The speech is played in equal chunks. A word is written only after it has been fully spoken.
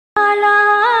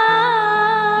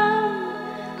সালাম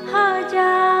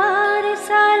হাজার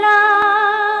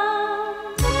সালাম।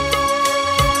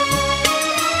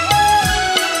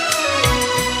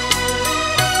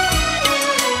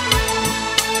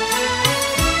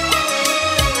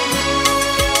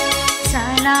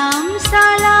 সালাম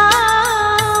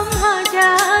সালাম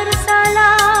হাজার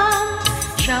সালাম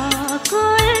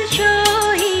সকল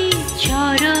শহীদ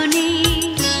চরণে,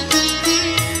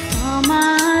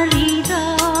 আমার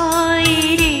হৃদয়ে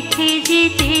রেখে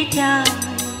যেতে চাই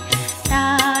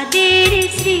তাদের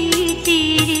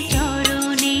স্মৃতির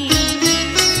চরণে।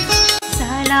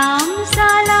 সালাম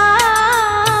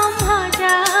সালাম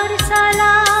হাজার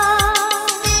সালাম।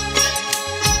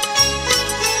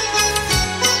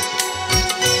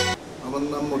 আমার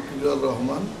নাম মর্তুজা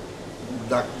রহমান,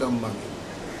 ডাকনাম মানি।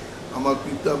 আমার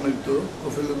পিতা মৃত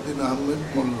কফিলউদ্দিন আহমেদ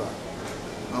মোল্লা।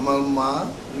 আমার মা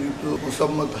মৃত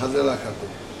মোসাম্মদ হাজেরা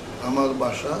খাতুন। আমার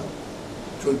বাসা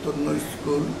চৈতন্য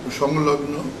স্কুল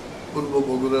সংলগ্ন পূর্ব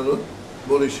বগুড়া রোড,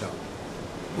 বরিশাল।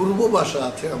 পূর্ব বাসা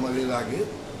আছে আমার এর আগে,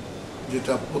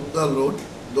 যেটা পদ্মা রোড,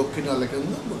 দক্ষিণ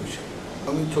আলেকান্দা, বরিশাল।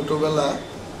 আমি ছোটবেলা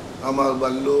আমার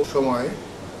বাল্য সময়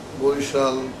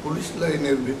বরিশাল পুলিশ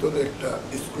লাইনের ভিতরে একটা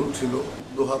স্কুল ছিল,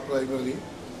 দোহা প্রাইমারি।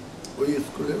 ওই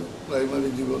স্কুলে প্রাইমারি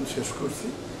জীবন শেষ করছি।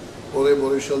 পরে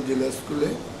বরিশাল জেলা স্কুলে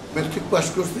মেট্রিক পাস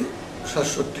করছি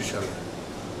 67 সালে।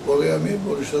 পরে আমি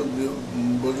বরিশাল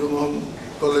ব্রজমোহন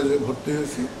কলেজে ভর্তি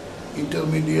হয়েছি।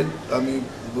 ইন্টারমিডিয়েট আমি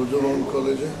ব্রজমোহন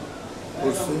কলেজে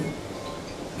করছি।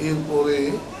 এরপরে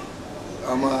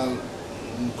আমার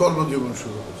কর্মজীবন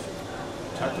শুরু হয়েছে।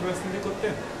 ছাত্র রাজনীতি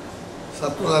করতেন?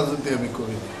 ছাত্র রাজনীতি আমি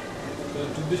করিনি।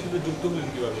 যুদ্ধের সাথে যুক্ত হলেন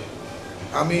কিভাবে?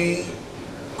 আমি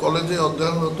কলেজে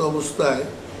অধ্যয়নরত অবস্থায়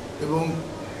এবং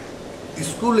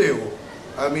স্কুলেও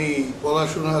আমি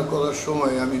পড়াশোনা করার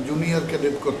সময় আমি জুনিয়র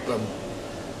ক্যাডেট করতাম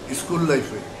স্কুল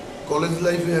লাইফে। কলেজ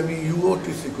লাইফে আমি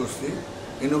ইউওটিসি করছি,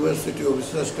 ইউনিভার্সিটি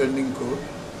অফিসার্স ট্রেনিং কোর্স।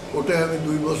 ওটায় আমি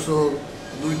 2 বছর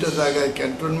 2টা জায়গায়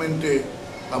ক্যান্টনমেন্টে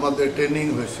আমাদের ট্রেনিং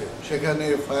হয়েছে। সেখানে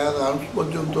ফায়ার আর্মস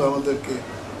পর্যন্ত আমাদেরকে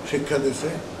শিক্ষা দিয়েছে,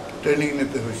 ট্রেনিং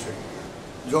নিতে হয়েছে।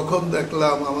 যখন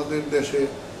দেখলাম আমাদের দেশে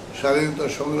স্বাধীনতা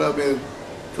সংগ্রামের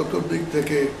চতুর্দিক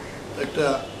থেকে একটা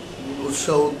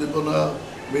উৎসাহ উদ্দীপনা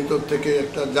ভিতর থেকে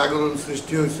একটা জাগরণ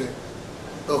সৃষ্টি হয়েছে,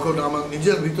 তখন আমার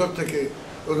নিজের ভিতর থেকে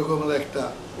ওরকমের একটা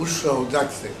উৎসাহ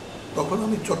জাগছে। তখন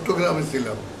আমি চট্টগ্রামে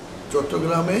ছিলাম।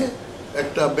 চট্টগ্রামে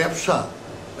একটা ব্যবসা,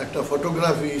 একটা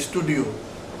ফটোগ্রাফি স্টুডিও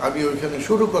আমি ওইখানে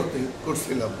শুরু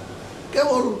করছিলাম।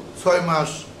 কেবল 6 মাস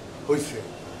হয়েছে।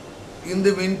 ইন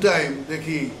দ্য মিন টাইম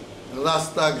দেখি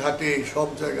রাস্তাঘাটে সব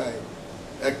জায়গায়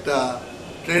একটা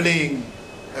ট্রেনিং,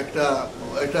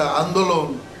 একটা আন্দোলন,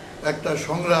 একটা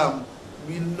সংগ্রাম,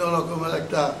 বিভিন্ন রকমের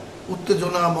একটা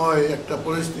উত্তেজনাময় একটা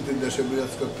পরিস্থিতি দেশে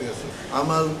বিরাজ করতে আছে।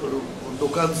 আমার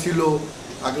দোকান ছিল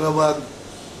আগ্রাবাদ,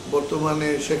 বর্তমানে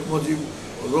শেখ মুজিব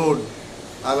রোড,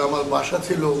 আর আমার বাসা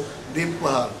ছিল দ্বীপ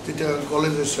পাহাড়, চিটাগাং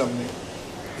কলেজের সামনে।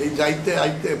 এই যাইতে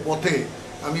আইতে পথে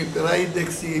আমি প্রায়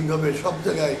দেখছি এইভাবে সব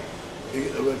জায়গায়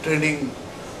ট্রেনিং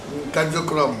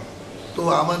কার্যক্রম। তো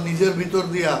আমার নিজের ভিতর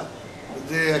দিয়া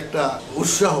যে একটা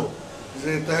উৎসাহ,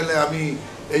 যে তাহলে আমি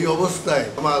এই অবস্থায়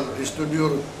আমার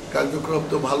স্টুডিওর কার্যক্রম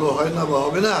তো ভালো হয় না বা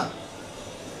হবে না,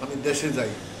 আমি দেশে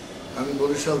যাই। আমি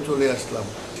বরিশাল চলে আসলাম।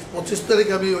 25 তারিখ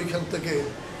আমি ওইখান থেকে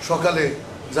সকালে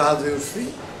জাহাজে উঠছি।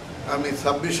 আমি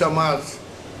 26শে মার্চ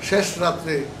শেষ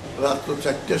রাত্রে, রাত্র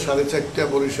 4টে 4:30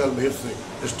 বরিশাল ভেসে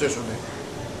স্টেশনে।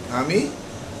 আমি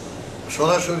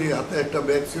সরাসরি হাতে একটা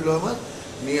ব্যাগ ছিল আমার,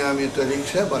 নিয়ে আমি একটা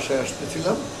রিক্সা বাসায়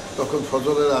আসতেছিলাম। তখন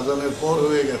ফজরের আজানের পর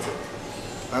হয়ে গেছে।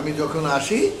 আমি যখন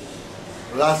আসি,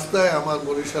 রাস্তায় আমার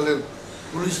বরিশালের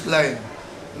পুলিশ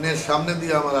লাইনের সামনে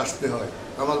দিয়ে আমার আসতে হয়।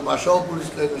 আমার বাসাও পুলিশ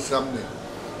লাইনের সামনে।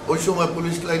 ওই সময়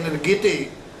পুলিশ লাইনের গেটে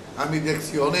আমি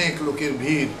দেখছি অনেক লোকের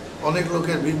ভিড়। অনেক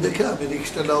লোকের ভিড় দেখে আমি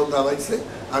রিক্সাটাও দাঁড়াইছে,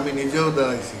 আমি নিজেও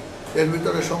দাঁড়াইছি। এর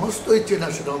ভিতরে সমস্তই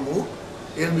চেনাশোনা মুখ।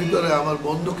 এর ভিতরে আমার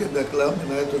বন্ধুকে দেখলাম,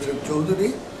 ইনায়েত হোসেন চৌধুরী,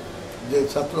 যে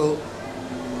ছাত্র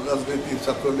রাজনীতি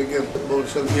ছাত্রলীগের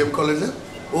বরিশাল বিএম কলেজে।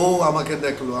 ও আমাকে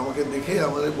দেখলো, আমাকে দেখে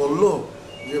আমারে বলল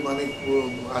যে মানে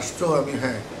আসছো? আমি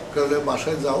হ্যাঁ। কাজে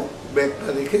বাসায় যাও, ব্যাগটা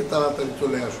রেখে তাড়াতাড়ি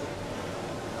চলে আসো।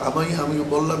 আমি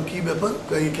বললাম কি ব্যাপার?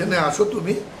 এইখানে আসো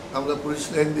তুমি, আমরা পুলিশ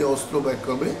লাইন দিয়ে অস্ত্র ব্যাগ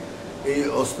করবে, এই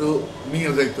অস্ত্র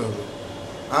নিয়ে যাইতে হবে।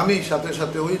 আমি সাথে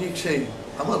সাথে ওই রিক্সায়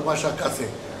আমার বাসা কাছে,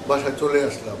 বাসায় চলে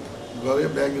আসলাম। ঘরে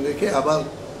ব্যাগ রেখে আবার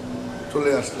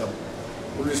চলে আসলাম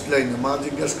পুলিশ লাইনে। মা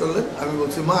জিজ্ঞাসা করলেন, আমি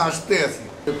বলছি মা আসতে আছি।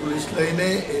 পুলিশ লাইনে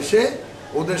এসে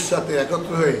ওদের সাথে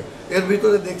একত্র হয়ে এর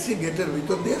ভিতরে দেখছি গেটের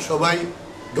ভিতর দিয়ে সবাই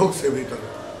ঢুকছে ভিতরে।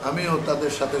 আমিও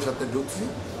তাদের সাথে সাথে ঢুকছি,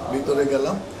 ভিতরে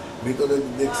গেলাম। ভিতরে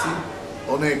দেখছি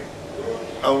অনেক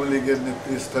আওয়ামী লীগের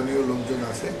নেতৃস্থানীয় লোকজন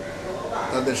আছে।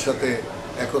 তাদের সাথে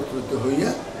একত্রিত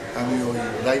হইয়া আমি ওই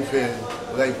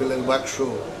রাইফেলের বাক্স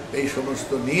এই সমস্ত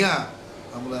নিয়ে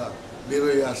আমরা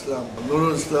বেরোয় আসলাম।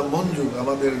 নুরুল ইসলাম মঞ্জু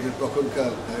আমাদের যে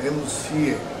তখনকার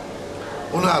MCA,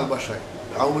 ওনার বাসায়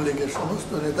আওয়ামী লীগের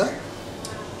সমস্ত নেতা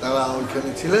তারা ওইখানে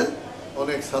ছিলেন,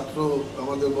 অনেক ছাত্র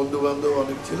আমাদের বন্ধুবান্ধব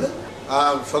অনেক ছিলেন,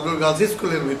 আর সদর গার্লস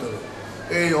স্কুলের ভিতরে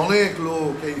এই অনেক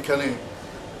লোক এইখানে।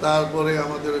 তারপরে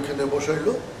আমাদের ওইখানে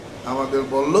বসাইলো, আমাদের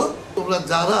বলল তোমরা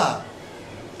যারা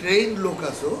ট্রেন লোক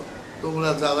আছো, তোমরা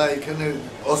যারা এখানে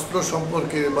অস্ত্র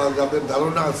সম্পর্কে বা যাদের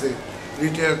ধারণা আছে,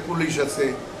 রিটায়ার্ড পুলিশ আছে,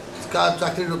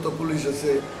 চাকরিরত পুলিশ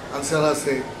আছে, আনসার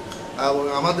আছে, এবং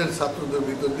আমাদের ছাত্রদের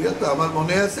ভিতর দিয়ে। তো আমার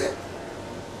মনে আছে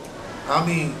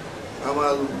আমি,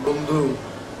 আমার বন্ধু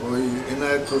ওই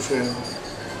এনায়েত হোসেন,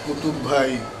 কুতুব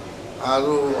ভাই,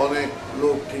 আরও অনেক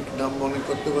লোক, ঠিক নাম মনে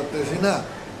করতে পারতেছি না,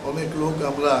 অনেক লোক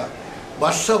আমরা,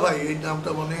 বাদশা ভাই এই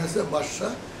নামটা মনে আছে, বাদশা,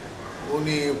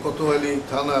 উনি কোতোয়ালি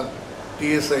থানার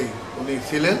TSI উনি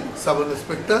ছিলেন, সাব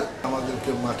ইন্সপেক্টর।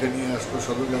 আমাদেরকে মাঠে নিয়ে আসলো,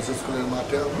 সদর গার্লস স্কুলের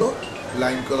মাঠে আনলো,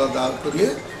 লাইন করা দাঁড় করিয়ে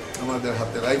আমাদের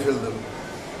হাতে রাইফেল দিল।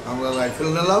 আমরা রাইফেল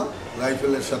নিলাম,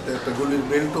 রাইফেলের সাথে একটা গুলির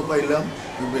বেল্টও পাইলাম,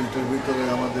 ওই বেল্টের ভিতরে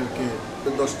আমাদেরকে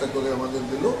 10টা করে আমাদের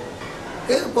দিল।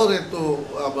 এরপরে তো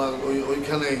আবার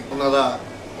ওইখানে ওনারা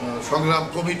সংগ্রাম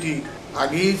কমিটি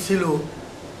আগেই ছিল,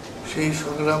 সেই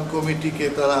সংগ্রাম কমিটিকে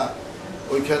তারা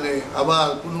ওইখানে আবার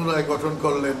পুনরায় গঠন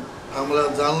করলেন। আমরা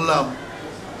জানলাম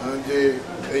যে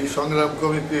এই সংগ্রাম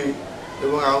কমিটি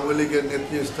এবং আওয়ামী লীগের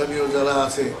নেতৃস্থানীয় যারা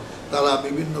আছে তারা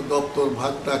বিভিন্ন দপ্তর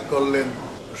ভাগ টাগ করলেন।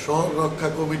 শহর রক্ষা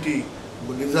কমিটি,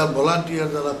 রিজার্ভ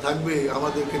ভলান্টিয়ার যারা থাকবে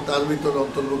আমাদেরকে তার ভিতরে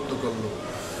অন্তর্ভুক্ত করলো।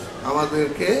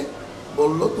 আমাদেরকে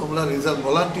বলল তোমরা রিজার্ভ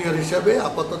ভলান্টিয়ার হিসাবে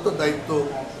আপাতত দায়িত্ব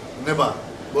নেবা,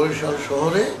 বরিশাল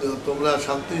শহরে তোমরা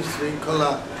শান্তি শৃঙ্খলা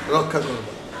রক্ষা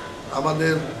করবে।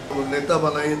 আমাদের নেতা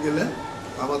বানাইয়ে দিলেন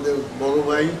আমাদের বড়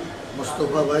ভাই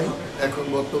মোস্তফা ভাই, এখন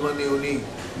বর্তমানে উনি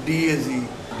DAG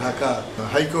ঢাকা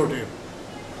হাইকোর্টের,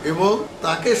 এবং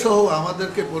তাকে সহ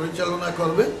আমাদেরকে পরিচালনা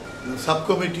করবেন সাব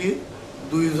কমিটির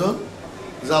 2 জন,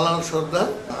 জালাল সর্দার,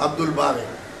 আব্দুল বারে।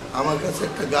 আমার কাছে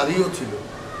একটা গাড়িও ছিল,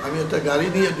 আমি একটা গাড়ি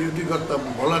নিয়ে ডিউটি করতাম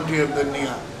ভলান্টিয়ারদের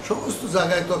নিয়ে সমস্ত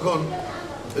জায়গায়। তখন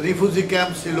রিফিউজি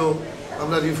ক্যাম্প ছিল,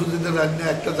 আমরা রিফিউজিদের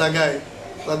একটা জায়গায়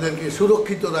তাদেরকে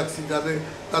সুরক্ষিত রাখছি যাতে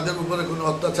তাদের উপরে কোনো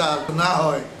অত্যাচার না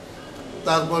হয়।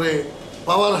 তারপরে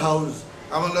পাওয়ার হাউস,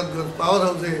 আমানতগঞ্জ পাওয়ার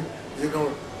হাউসে যেন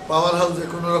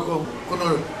কোনো রকম কোনো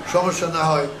সমস্যা না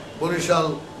হয়। বরিশাল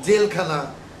জেলখানা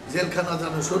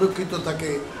যেন সুরক্ষিত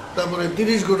থাকে। তারপরে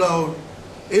 30 গোডাউন,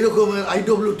 এরকমের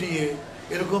IWTA,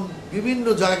 এরকম বিভিন্ন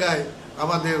জায়গায়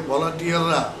আমাদের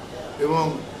ভলান্টিয়াররা এবং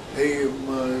এই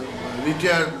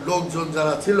রিটায়ার্ড লোকজন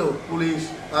যারা ছিল, পুলিশ,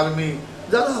 আর্মি,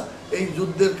 যারা এই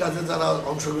যুদ্ধের কাজে যারা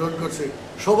অংশগ্রহণ করছে,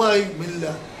 সবাই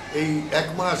মিল্লা এই 1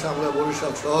 মাস আমরা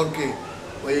বরিশাল শহরকে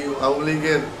ওই আওয়ামী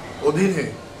লীগের অধীনে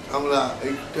আমরা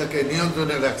এইটাকে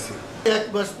নিয়ন্ত্রণে রাখছি। 1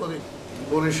 মাস পরে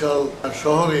বরিশাল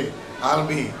শহরে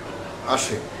আর্মি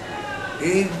আসে।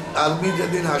 এই আর্মি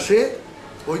যেদিন আসে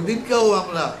ওই দিনকেও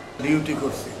আমরা ডিউটি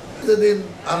করছি। যেদিন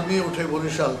আর্মি উঠে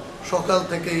বরিশাল, সকাল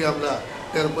থেকেই আমরা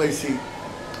টের পাইছি।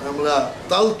 আমরা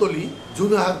তালতলি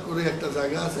জুনাহার করে একটা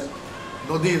জায়গা আছে,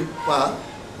 নদীর পার,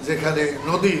 যেখানে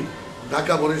নদীর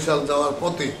ঢাকা বরিশাল যাওয়ার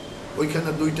পথে ওইখানে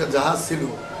 2টা জাহাজ ছিল,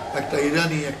 একটা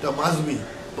ইরানি একটা মাজবি,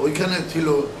 ওইখানে ছিল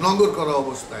নঙ্গর করা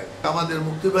অবস্থায়। আমাদের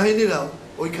মুক্তিবাহিনীরাও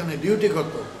ওইখানে ডিউটি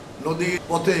করত। নদীর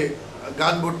পথে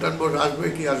গানবোট টানবোট আসবে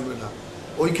কি আসবে না,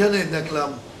 ওইখানে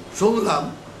শুনলাম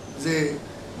যে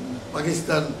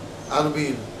পাকিস্তান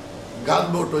আর্মির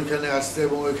গানবোট ওইখানে আসছে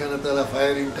এবং ওইখানে তারা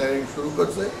ফায়ারিং টায়ারিং শুরু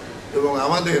করছে এবং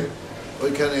আমাদের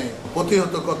ওইখানে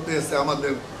প্রতিহত করতে এসে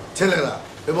আমাদের ছেলেরা,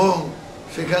 এবং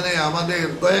সেখানে আমাদের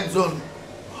কয়েকজন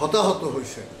হতাহত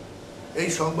হয়েছে। এই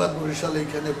সংবাদ বরিশাল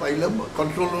এইখানে পাইলাম।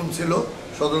 কন্ট্রোল রুম ছিল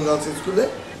সদর গার্লস স্কুলে।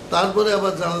 তারপরে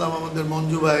আবার জানলাম আমাদের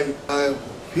মঞ্জু ভাই,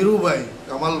 ফিরু ভাই,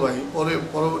 কামাল ভাই,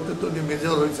 পরবর্তীতে উনি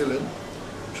মেজর হয়েছিলেন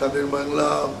স্বাধীন বাংলা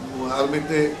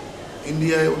আর্মিতে,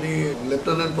 ইন্ডিয়ায় উনি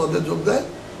লেফটেন্যান্ট পদে যোগ দেয়,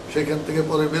 সেখান থেকে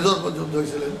পরে মেজর পর্যন্ত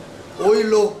হয়েছিলেন। ওই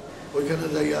লোক ওইখানে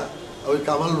যাইয়া ওই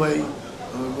কামাল ভাই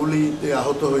গুলিতে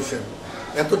আহত হয়েছেন,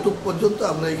 এতটুক পর্যন্ত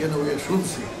আমরা এখানে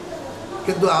শুনছি।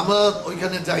 কিন্তু আমরা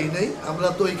ওইখানে যাই নাই, আমরা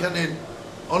তো ওইখানে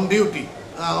অন ডিউটি।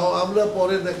 আমরা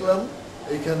পরে দেখলাম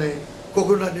এইখানে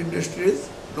কোকোনাট ইন্ডাস্ট্রিজ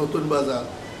নতুন বাজার,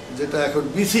 যেটা এখন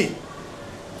BC,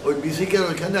 ওই BCকে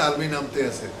ওইখানে আর্মি নামতে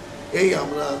আছে। এই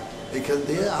আমরা এখান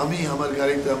দিয়ে, আমি আমার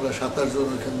গাড়িতে আমরা 27 জন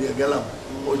ওইখান দিয়ে গেলাম।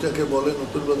 ওইটাকে বলে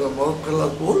নতুন বাজার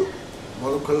মরকখোলার পোল।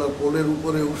 মরকখোলার পোলের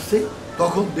উপরে উঠছি,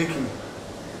 তখন দেখি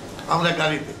আমরা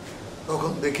গাড়িতে,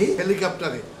 তখন দেখি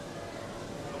হেলিকপ্টারে,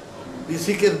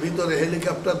 BCকের ভিতরে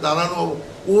হেলিকপ্টার দাঁড়ানো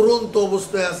উড়ন্ত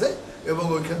অবস্থায় আছে, এবং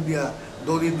ওইখান দিয়া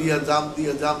দড়ি দিয়া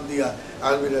জাম দিয়া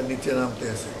আর্মিরা নিচে নামতে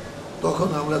আসে। তখন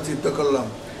আমরা চিন্তা করলাম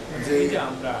যে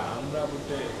আমরা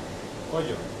বলতে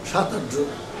কয়জন? 7-8 জন।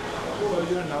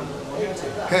 কয়জনের নাম মনে আছে?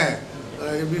 হ্যাঁ,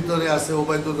 এর ভিতরে আছে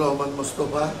ওবায়দুর রহমান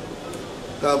মোস্তফা,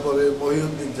 তারপরে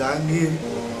মহিউদ্দিন জাহাঙ্গীর,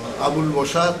 আবুল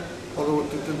বসার,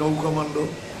 পরবর্তীতে নৌ কমান্ডো,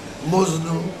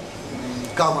 মজনু,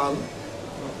 কামাল,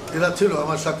 এরা ছিল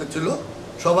আমার সাথে ছিল,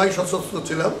 সবাই সশস্ত্র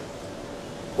ছিলাম।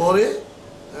 পরে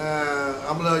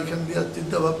আমরা ওইখান দিয়ে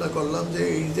চিন্তা ভাবনা করলাম যে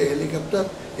এই যে হেলিকপ্টার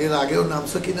এর আগেও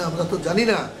নামছে কিনা আমরা তো জানি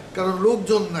না, কারণ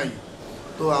লোকজন নাই।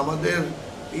 তো আমাদের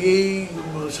এই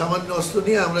সামান্য অস্ত্র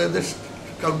নিয়ে আমরা এদের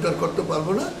কাউন্টার করতে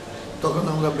পারবো না। তখন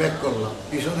আমরা ব্যাক করলাম,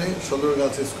 পিছনে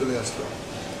সদরগাছ স্কুলে আসলাম।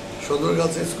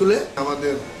 সদরগাছ স্কুলে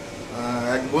আমাদের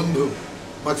এক বন্ধু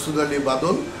মাকসুদ আলী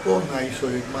বাদল, ও নাই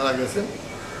শহীদ, মারা গেছেন।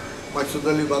 মাকসুদ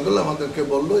আলী বাদল আমাদেরকে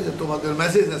বললো যে তোমাদের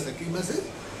মেসেজ আছে। কি মেসেজ?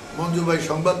 মঞ্জু ভাই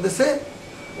সংবাদ দিয়েছে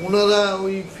ওনারা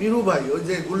ওই ফিরু ভাই ওই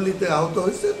যে গুল্লিতে আহত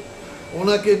হয়েছে,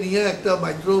 ওনাকে নিয়ে একটা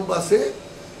মাইক্রো বাসে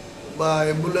বা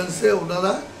অ্যাম্বুলেন্সে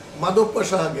ওনারা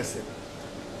মাধবপাশা গেছে,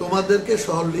 তোমাদেরকে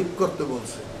শহর লিভ করতে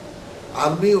বলছে।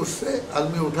 আর্মি উঠছে,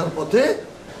 আর্মি ওঠার পথে।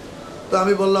 তো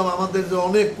আমি বললাম আমাদের যে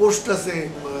অনেক পোস্ট আছে,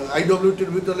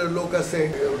 আইডব্লিউটির ভিতরে লোক আছে,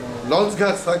 লঞ্চ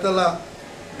ঘাট 6তলা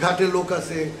ঘাটে লোক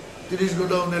আছে, 30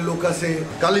 গোডাউনের লোক আছে,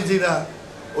 কালিজিরা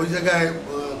ওই জায়গায়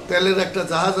তেলের একটা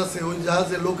জাহাজ আছে, ওই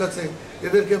জাহাজে লোক আছে,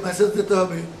 এদেরকে মেসেজ দিতে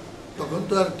হবে। তখন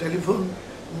তো আর টেলিফোন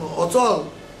অচল,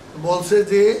 বলছে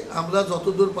যে আমরা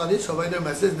যতদূর পারি সবাইকে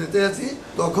মেসেজ দিতে আছি।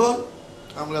 তখন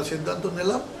আমরা সিদ্ধান্ত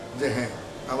নিলাম যে হ্যাঁ,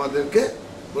 আমাদেরকে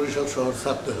বরিশাল শহর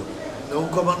ছাড়তে হবে। নৌ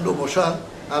কমান্ডো বসার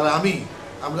আর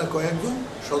আমরা কয়েকজন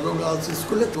সদর গার্লস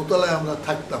স্কুলে দোতলায় আমরা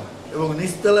থাকতাম এবং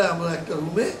নিচতলায় আমরা একটা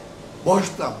রুমে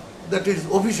বসতাম, দ্যাট ইজ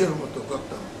অফিসের মতো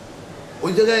করতাম।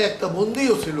 ওই জায়গায় একটা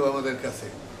বন্দিও ছিল আমাদের কাছে।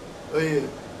 ওই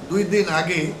 2 দিন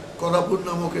আগে করাপুর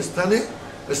নামক স্থানে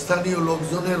স্থানীয়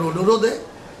লোকজনের অনুরোধে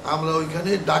আমরা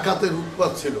ওইখানে ডাকাতের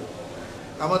উৎপাত ছিল।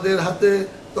 আমাদের হাতে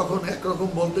তখন একরকম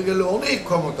বলতে গেলে অনেক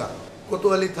ক্ষমতা।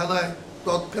 কোতোয়ালি থানায়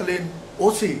তৎকালীন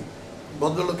ওসি,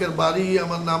 ভদ্রলোকের বাড়ি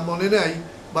আমার নাম মনে নাই,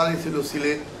 বাড়ি ছিল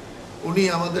সিলেট, উনি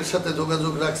আমাদের সাথে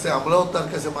যোগাযোগ রাখছে। আমরাও তার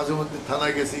কাছে মাঝে মধ্যে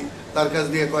থানায় গেছি, তার কাছ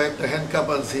দিয়ে কয়েকটা হ্যান্ডকাপ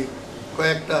আনছি,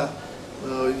 কয়েকটা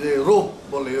ওই যে রোপ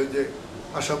বলে ওই যে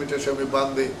আসামি টাসামি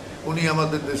বাঁধে, উনি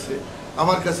আমাদের দেশে।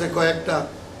 আমার কাছে কয়েকটা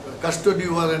কাস্টডি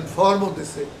ওয়ারেন্ট ফর্মও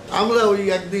দিছে। আমরা ওই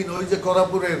একদিন ওই যে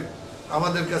করাপুরের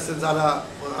আমাদের কাছে যারা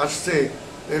আসছে,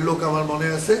 এই লোক আমার মনে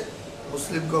আছে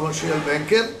মুসলিম কমার্শিয়াল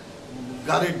ব্যাংকের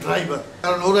গাড়ির ড্রাইভার,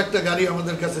 কারণ ওর একটা গাড়ি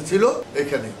আমাদের কাছে ছিল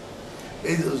এখানে।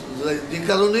 এই যে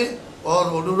কারণে ওর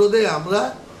অনুরোধে আমরা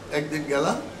একদিন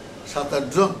গেলাম 7-8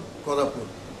 জন করাপুর,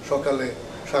 সকালে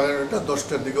 9:30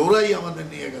 10টার দিকে ওরাই আমাদের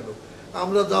নিয়ে গেল।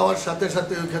 আমরা যাওয়ার সাথে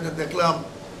সাথে ওইখানে দেখলাম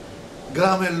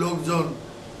গ্রামের লোকজন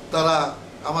তারা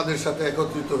আমাদের সাথে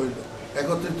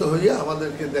একত্রিত হইয়া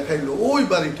আমাদেরকে দেখাইলো ওই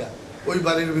বাড়িটা, ওই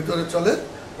বাড়ির ভিতরে চলে,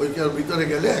 ওইটার ভিতরে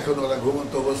গেলে এখন ওরা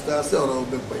ঘুমন্ত অবস্থায় আছে, ওরা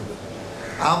উদ্বেগ পাইবে।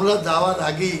 আমরা যাওয়ার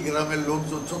আগেই গ্রামের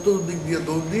লোকজন চতুর্দিক দিয়ে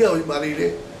দৌড় দিয়ে ওই বাড়ির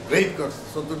রেড করছে,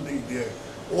 চতুর্দিক দিয়ে।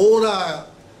 ওরা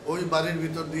ওই বাড়ির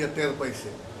ভিতর দিয়ে টের পাইছে,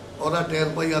 ওরা টের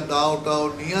পাইয়া দাও টাও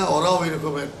নিয়ে ওরাও ওই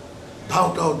রকমের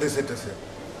ধাও দেশে টেসে।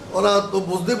 ওরা তো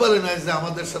বুঝতে পারে না যে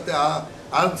আমাদের সাথে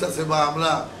আর্মস আছে বা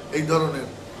আমরা এই ধরনের।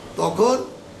 তখন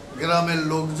গ্রামের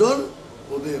লোকজন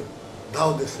ওদের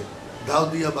ধাও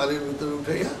দিয়া বাড়ির ভিতরে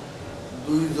উঠাইয়া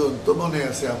 2 জন তো মনে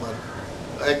আছে আমার,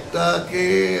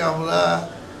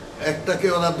 একটাকে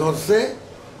ওরা ধরছে,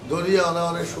 ধরিয়া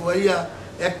ওরা শোয়াইয়া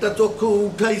একটা চক্ষু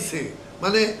উঠাইছে,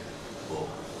 মানে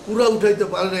পুরা উঠাইতে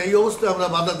পারে না, এই অবস্থায় আমরা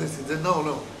বাধা দিচ্ছি যে না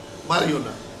মারিও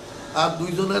না। আর 2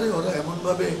 জনারে ওরা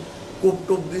এমনভাবে কোপ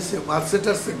টোপ দিছে, মারছে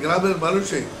টারছে, গ্রামের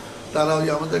মানুষে তারা ওই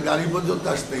আমাদের গাড়ি পর্যন্ত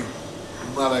আসতেই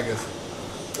মারা গেছে।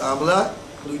 আমরা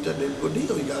 2টা ডেড বডি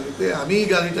ওই গাড়িতে, আমি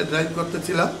গাড়িটা ড্রাইভ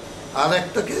করতেছিলাম, আর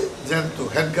একটাকে জ্যান্ত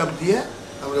হ্যান্ডকাপ দিয়ে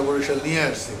আমরা বরিশাল নিয়ে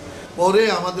আসছি। পরে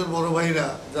আমাদের বড় ভাইরা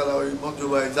যারা ওই মঞ্জু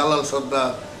ভাই, জালাল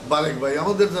সর্দার, বারেক ভাই,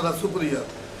 আমাদের যারা সুপ্রিয়ার,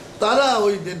 তারা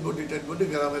ওই ডেড বডি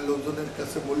গ্রামের লোকজনের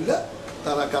কাছে বললে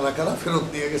তারা কারা ফেরত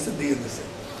নিয়ে গেছে, দিয়ে দিয়েছে।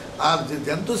 আর যে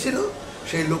জ্যান্ত ছিল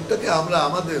সেই লোকটাকে আমরা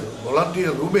আমাদের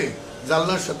ভলান্টিয়ার রুমে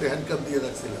জানলার সাথে হ্যান্ডকাপ দিয়ে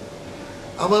রাখছিলাম।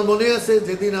 আমার মনে আছে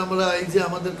যেদিন আমরা এই যে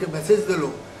আমাদেরকে মেসেজ দিল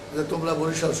যে তোমরা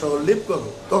বরিশাল শহর লিভ করো,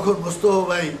 তখন মোস্তফা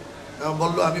ভাই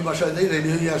বললো আমি বাসায় যাই, রেডি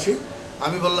হয়ে আসি।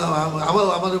 আমি বললাম,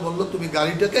 আমাদের বললো তুমি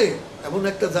গাড়িটাকে এমন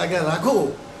একটা জায়গায় রাখো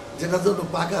যেটা যেন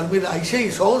পাক আর্মির আইসেই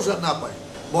সহসা না পায়।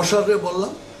 বসারে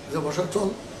বললাম যে বসার চল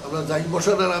আমরা যাই।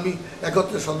 বসার আর আমি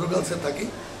একত্রে সদরগাছে থাকি।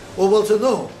 ও বলছে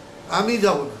নো, আমি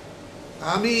যাব না,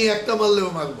 আমি একটা মারলেও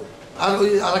মারবো। আর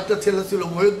ওই আর একটা ছেলে ছিল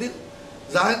মহিউদ্দিন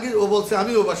জাহাঙ্গীর, ও বলছে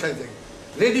আমিও বাসায় যাই,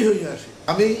 রেডি হয়ে আসি।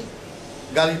 আমি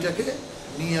গাড়িটাকে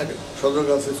নিয়ে সদর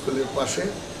গার্লস স্কুলের পাশে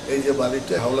এই যে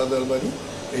বাড়িটা হাওলাদার বাড়ি,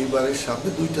 এই বাড়ির সামনে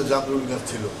 2টা জামরুল গাছ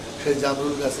ছিল। সেই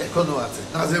জামরুল গাছ এখনো আছে।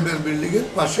 নাজেমের বিল্ডিংয়ের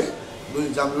পাশে 2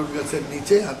 জামরুল গাছের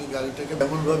নিচে আমি গাড়িটাকে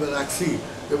এমনভাবে রাখছি,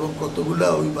 এবং কতগুলা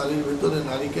ওই বাড়ির ভিতরে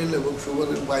নারিকেল এবং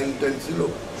সুগরের বাইল টাইল ছিল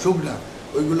শুকনা,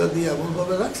 ওইগুলা দিয়ে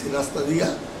এমনভাবে রাখছি রাস্তা দিয়া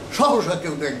সহসা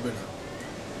কেউ দেখবে না।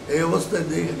 এই অবস্থায়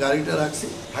গাড়িটা রাখছি।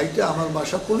 হাইটা আমার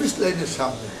বাসা পুলিশ লাইনের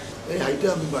সামনে। এই হাইটে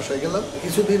আমি বাসায় গেলাম।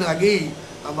 কিছুদিন আগেই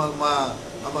আমার মা,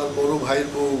 আমার বড় ভাইয়ের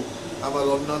বউ, আমার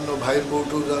অন্যান্য ভাইয়ের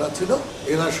বউটু যারা ছিল,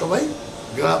 এরা সবাই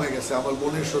গ্রামে গেছে। আমার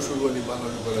বোনের শ্বশুরবাড়ি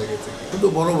বানানো করা গেছে, শুধু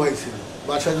বড় ভাই ছিল।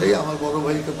 বাসায় যাই আমার বড়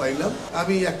ভাইকে পাইলাম।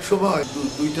 আমি এক সময়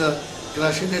 2টা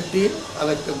কেরাসিনের টিন আর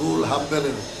একটা গোল হাফ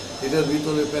ব্যারেল, এটার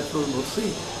ভিতরে পেট্রোল ভরছি,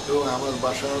 এবং আমার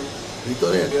বাসার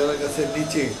ভিতরে পেয়ারা গাছের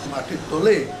নিচে মাটির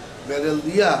তলে ব্যারেল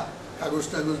দিয়া কাগজ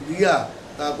টাগজ দিয়া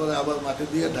তারপরে আবার মাটি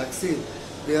দিয়ে ঢাকছি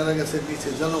পেয়ারা গাছের নিচে,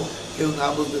 যেন কেউ না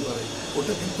বলতে পারে।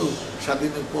 ওটা কিন্তু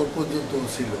স্বাধীনের পর পর্যন্ত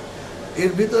ছিল।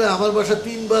 এর ভিতরে আমার বাসা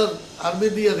 3বার আর্মি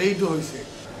দিয়ে রেইড হয়েছে,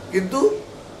 কিন্তু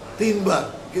 3বার,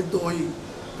 কিন্তু ওই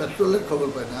পেট্রোলের খবর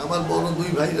পায় না। আমার বড় 2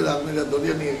 ভাইয়ের আর্মিরা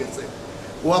ধরিয়ে নিয়ে গেছে,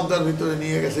 ওয়াবদার ভিতরে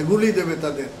নিয়ে গেছে, গুলি দেবে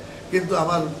তাদের। কিন্তু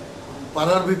আমার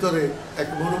পাড়ার ভিতরে এক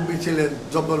মুরব্বী ছিলেন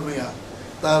জব্বর মিয়া,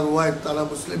 তার ওয়াইফ, তারা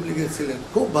মুসলিম লীগের ছিলেন,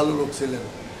 খুব ভালো লোক ছিলেন।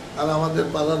 আর আমাদের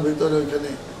পাড়ার ভিতরে ওইখানে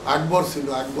আকবর ছিল,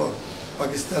 আকবর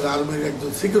পাকিস্তান আর্মির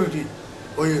একজন সিকিউরিটি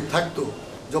ওই থাকতো।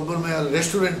 জব্বর মিয়ার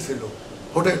রেস্টুরেন্ট ছিল,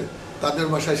 হোটেল, তাদের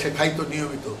বাসায় সে খাইতো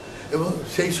নিয়মিত, এবং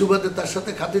সেই সুবাদে তার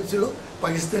সাথে খাতির ছিল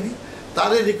পাকিস্তানি।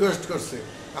 তারে রিকোয়েস্ট করছে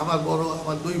আমার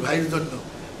 2 ভাইয়ের জন্য,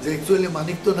 যে অ্যাকচুয়ালি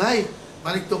মানিক তো নাই,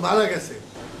 মানিক তো মারা গেছে,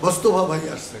 মোস্তফা ভাই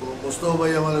আসছে। মোস্তফা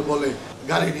ভাই আমার বলে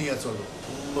গাড়ি নিয়ে চলো।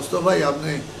 মোস্তফা ভাই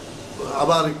আপনি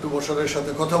আবার একটু বসারের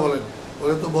সাথে কথা বলেন।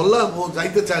 ওরে তো বললাম, ও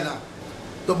যাইতে চায় না,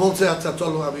 তো বলছে আচ্ছা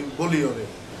চলো, আমি বলি ওরে।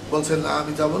 বলছে না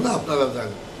আমি যাবো না, আপনারা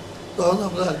যান। তখন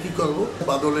আমরা আর কি করবো,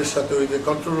 বাদলের সাথে ওই যে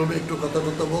কন্ট্রোল রুমে একটু কথা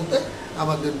বলতে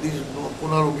আমাদের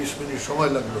 15-20 মিনিট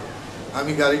সময় লাগলো।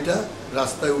 আমি গাড়িটা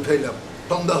রাস্তায় উঠাইলাম,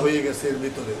 সন্ধ্যা হয়ে গেছে, এর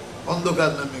ভিতরে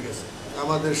অন্ধকার নামে গেছে।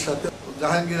 আমাদের সাথে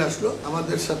জাহাঙ্গীর আসলো,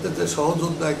 আমাদের সাথে যে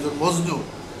সহযোদ্ধা একজন মজনু,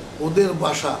 ওদের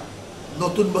বাসা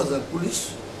নতুন বাজার পুলিশ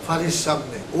ফাঁড়ির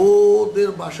সামনে। ওদের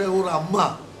বাসায় ওর আম্মা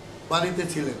বাড়িতে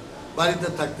ছিলেন, বাড়িতে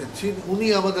থাকতেন, উনি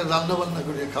আমাদের রান্না বান্না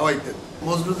করে খাওয়াইতেন।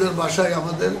 মজনুদের বাসায়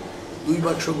আমাদের 2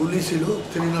 বাক্স গুলি ছিল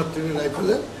 303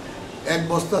 রাইফেলের, 1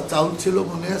 বস্তা চাউল ছিল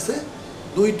মনে আছে,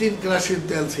 2 টিন কেরাসিন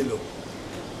তেল ছিল।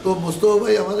 তো মোস্তফা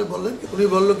ভাই আমাদের বললেন, উনি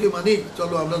বললো কি মানিক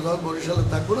চলো আমরা যখন বরিশালে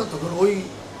থাকবো না তখন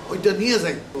ওইটা নিয়ে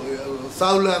যাই,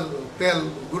 চাউল আর তেল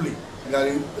গুলি।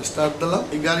 গাড়ি স্টার্ট দিলাম।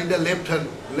 এই গাড়িটা লেফট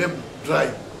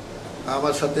ড্রাইভ,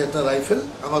 আমার সাথে একটা রাইফেল,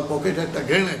 আমার পকেটে একটা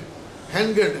গ্রেনেড,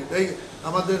 হ্যান্ড গ্রেনেড। এই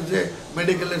আমাদের যে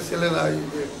মেডিকেলের ছেলেরা, এই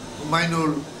যে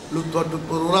মাইনুল, লুৎফর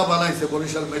টুৎফর, ওরা বানাইছে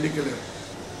বরিশাল মেডিকেলের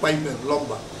পাইপের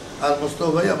লম্বা। আর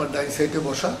মোস্তফা ভাই আমার ডাইন সাইডে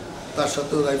বসা, তার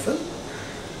সাথেও রাইফেল,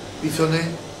 পিছনে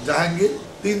জাহাঙ্গীর,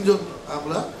 3 জন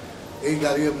আমরা এই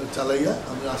গাড়ি আমরা চালাইয়া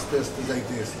আমরা আস্তে আস্তে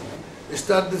যাইতে গেছি।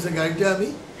 স্টার্ট দিয়েছে গাড়িটা, আমি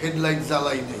হেডলাইট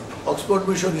জ্বালাই নেই। অক্সফোর্ড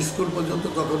মিশন স্কুল পর্যন্ত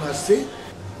যখন আসছি,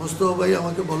 মোস্তফা ভাই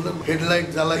আমাকে বললেন হেডলাইট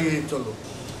জ্বালাইয়ে চলো।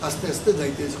 আস্তে আস্তে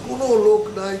যাইতেছে, কোনো লোক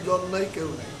নাই, জন নাই, কেউ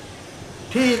নাই।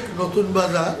 ঠিক নতুন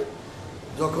বাজার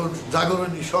যখন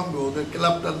জাগরণী সংঘ, ওদের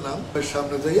ক্লাবটার নাম, এর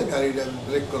সামনে যাইয়া গাড়িটা আমি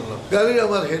ব্রেক করলাম। গাড়ির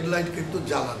আমার হেডলাইট কিন্তু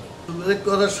জ্বালানো। ব্রেক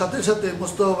করার সাথে সাথে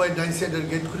মোস্তফা ভাই ডাইন সাইডের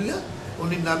গেট খুলিয়া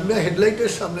উনি নামিয়া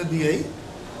হেডলাইটের সামনে দিয়েই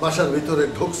বাসার ভিতরে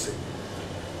ঢুকছে।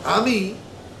 আমি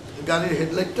গাড়ির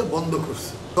হেডলাইটটা বন্ধ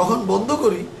করছি। তখন বন্ধ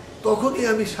করি, তখনই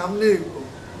আমি সামনে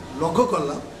লক্ষ্য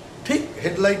করলাম ঠিক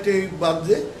হেডলাইটে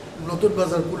বাজে নতুন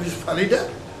বাজার পুলিশ ফাঁড়িটা,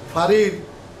 ফাঁড়ির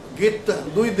গেটটা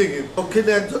 2 দিকে,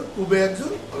 দক্ষিণে একজন, পূবে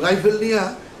একজন, রাইফেল নিয়ে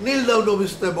নীল ডাউন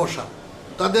অবস্থায় বসা।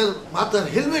 তাদের মাথার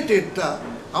হেলমেটেরটা,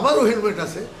 আমারও হেলমেট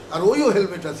আছে আর ওইও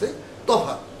হেলমেট আছে,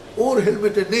 তফাৎ। ওর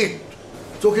হেলমেটে নেট,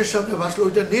 চোখের সামনে ভাসলো,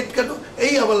 ওইটা নেট কেন,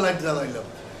 এই আবার লাইট জ্বালাইলাম।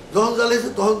 যখন জ্বালাইছে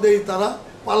তখন দেখি তারা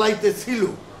পালাইতে ছিল।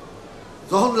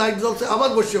 যখন লাইট জ্বলছে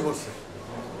আবার বসে পড়ছে।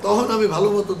 তখন আমি ভালো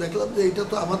মতো দেখলাম যে এইটা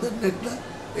তো আমাদের নেট না,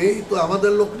 এই তো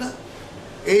আমাদের লোক না।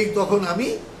 এই তখন আমি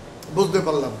বুঝতে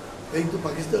পারলাম এই তো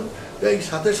পাকিস্তান। এই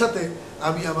সাথে সাথে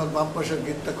আমি আমার বাম পাশের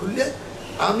গেটটা খুললে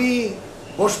আমি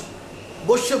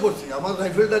বসে পড়ছি, আমার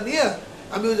রাইফেলটা নিয়ে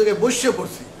আমি ওই জায়গায় বসে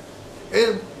পড়ছি।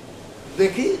 এর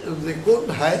দেখি যে কোন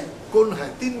হায়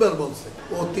 3বার বলছে।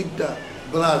 ও 3টা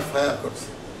ব্লাস্ট ফায়ার করছে।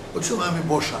 ওই সময় আমি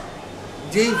বসা,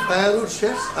 যেই ফায়ারের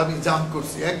শেষ আমি জাম্প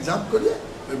করছি, এক জাম্প করে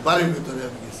ওই বাড়ির ভিতরে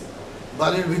আমি গেছি।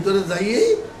 বাড়ির ভিতরে যাইয়েই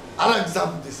আর এক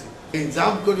জাম্প দিছি। এই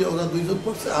জাম্প করিয়া ওরা 2 জন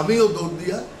পড়ছে, আমিও দৌড়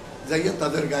দিয়া যাইয়া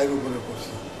তাদের গায়ের উপরে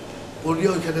পড়ছি। পড়িয়া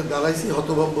ওইখানে দাঁড়াইছি,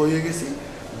 হতভম্ব হয়ে গেছি।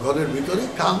 ঘরের ভিতরে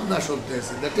কান্না শুনতে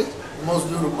এসে, দ্যাট ইজ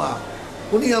মজনুর মা।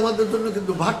 উনি আমাদের জন্য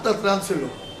কিন্তু ভাতটা রাঁধছিল।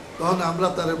 তখন আমরা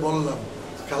তারে বললাম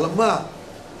খালাম্মা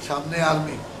সামনে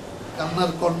আর্মি,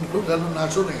 কান্নার কণ্ঠ যেন না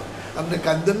শোনে, আপনি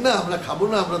কাঁদেন না, আমরা খাবো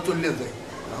না, আমরা চলে যাই।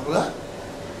 আমরা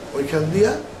ওইখান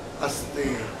দিয়া আসতে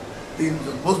 3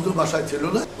 জন, মজদুর বাসায় ছিল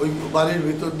না, ওই বাড়ির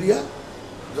ভিতর দিয়া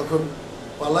যখন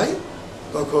পালাই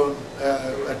তখন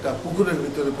একটা পুকুরের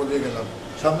ভিতরে পড়ে গেলাম।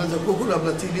 সামনে যে পুকুর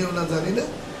আমরা চিনিও না জানি না,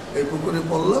 এই পুকুরে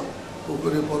পড়লাম।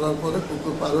 পুকুরে পড়ার পরে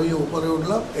পুকুর পার হয়ে উপরে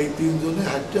উঠলাম। এই 3 জনে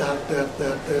হাঁটতে হাঁটতে হাঁটতে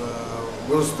হাঁটতে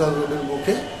গোরস্থান রোডের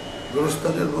মুখে,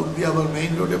 গোরস্থানের মুখ দিয়ে আবার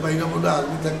মেইন রোডে বাইরে মধ্যে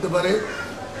আর্মি থাকতে পারে,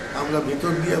 আমরা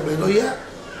ভিতর দিয়ে বেরোইয়া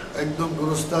একদম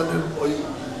গোরস্থানের ওই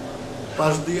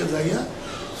পাশ দিয়ে যাইয়া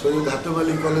সৈয়দ হাতেম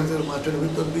আলী কলেজের মাঠের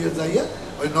ভিতর দিয়ে যাইয়া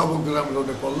ওই নবগ্রাম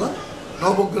রোডে পড়লাম।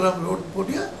 নবগ্রাম রোড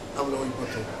পড়িয়া আমরা ওই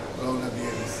পথে রওনা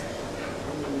দিয়ে গেছি।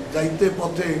 যাইতে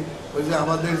পথে ওই যে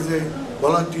আমাদের যে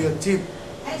ভলান্টিয়ার চিফ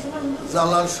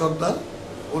জালাল সর্দার,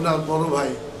 ওনার বড় ভাই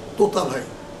তোতা ভাই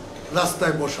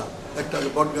রাস্তায় বসা একটা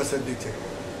বট গাছের নিচে।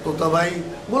 তোতা ভাই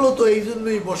মূলত এই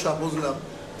জন্যই বসা, বুঝলাম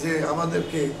যে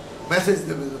আমাদেরকে মেসেজ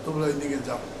দেবে যে তোমরা এদিকে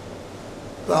যাও।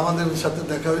 তো আমাদের সাথে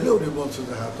দেখা হইলে উনি বলছে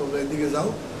যে হ্যাঁ তোমরা এদিকে যাও।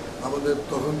 আমাদের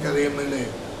তখনকার এমএলএ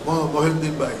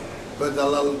মহিউদ্দিন ভাই,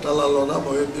 দালাল টালাল ওরা,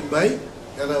 মহিউদ্দিন ভাই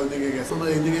এরা ওইদিকে গেছে। তোমরা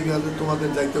এইদিকে গেলে তোমাদের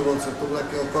যাইতে বলছে, তোমরা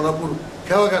করাপুর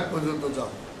খেওয়াঘাট পর্যন্ত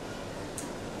যাও।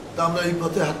 তো আমরা এই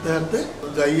পথে হাঁটতে হাঁটতে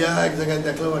যাইয়া এক জায়গায়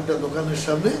দেখলাম একটা দোকানের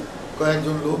সামনে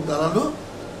কয়েকজন লোক দাঁড়ানো।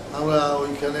 আমরা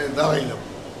ওইখানে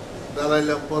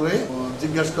দাঁড়াইলাম পরে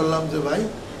জিজ্ঞাসা করলাম যে ভাই,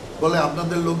 বলে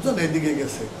আপনাদের লোকজন এদিকে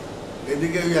গেছে।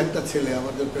 এদিকে ওই একটা ছেলে,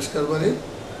 আমাদের পেশকার বাড়ির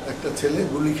একটা ছেলে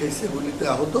গুলি খেয়েছে, গুলিতে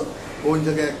আহত, ওই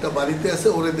জায়গায় একটা বাড়িতে আছে,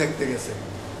 ওরে দেখতে গেছে।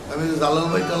 আমি জালাল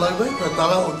ভাই টালাল ভাই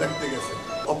তারাও দেখতে গেছে।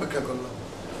 অপেক্ষা করলাম,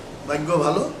 ভাগ্য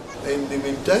ভালো এই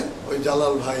মিনিটটায় ওই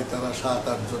জালাল ভাই তারা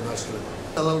 7-8 জন আসলেন।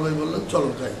 জালাল ভাই বললেন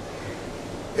চলো যাই।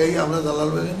 এই আমরা জালাল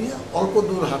ভাইকে নিয়ে অল্প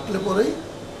দূর হাঁটলে পরেই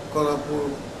করাপুর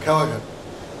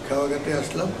খেওয়াঘাটে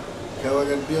আসলাম।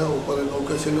 খেওয়াঘাট দিয়া উপরে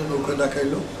নৌকা ছিল, নৌকা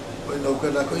ডাকাইলো, ওই নৌকা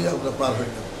ডাকাইয়া আমরা পার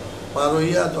হইলাম। পার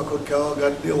হইয়া যখন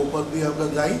খেওয়াঘাট দিয়ে উপর দিয়ে আমরা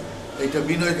যাই, এইটা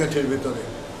বিনয় কাঠের ভিতরে।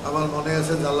 আমার মনে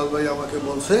আছে জালাল ভাই আমাকে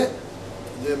বলছে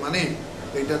যে মানে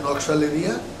এইটা নকশাল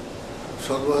এরিয়া,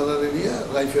 সর্বহারার এরিয়া,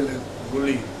 রাইফেলের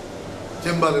গুলি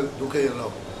চেম্বারে ঢুকে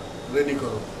এলাম, রেডি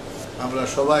করো। আমরা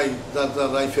সবাই যার যার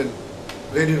রাইফেল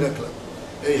রেডি রাখলাম।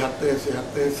 এই হাঁটতে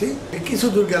এসেছি কিছু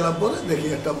দূর গেলাম পরে দেখি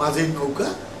একটা মাঝির নৌকা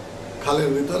খালের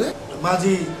ভিতরে।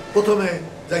 মাঝি প্রথমে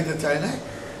যাইতে চায় না,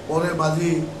 পরে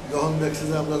মাঝি যখন দেখছে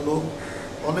যে আমরা লোক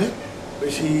অনেক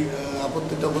বেশি,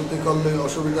 আপত্তি টাপত্তি করলে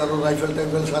অসুবিধা, আরও রাইফেল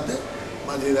টাইফেল সাথে,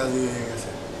 মাঝি রাজি হয়ে গেছে।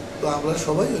 তো আমরা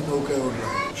সবাই ওই নৌকায়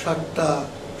উঠলাম।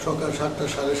 সকাল 7টা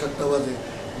 7:30 বাজে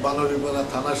বানরিপাড়া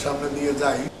থানার সামনে দিয়ে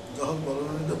যাই। যখন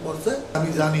বলনদীতে পড়ছে আমি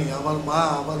জানি আমার মা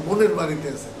আমার বোনের বাড়িতে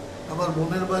আছে। আমার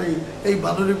বোনের বাড়ি এই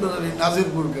বানরিপাড়ার এই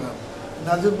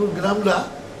নাজিরপুর গ্রামটা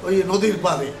ওই নদীর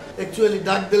পাড়ে। অ্যাকচুয়ালি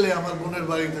ডাক দিলে আমার বোনের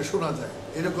বাড়িতে শোনা যায়,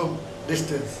 এরকম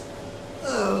ডিস্টেন্স।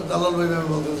 জালাল ভাই আমি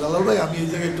বলতে, জালাল ভাই আমি এই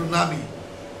জায়গায় একটু নামি,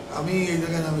 আমি এই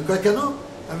জায়গায় নামি। কয় কেন?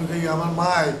 আমি কই আমার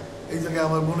মায় এই জায়গায়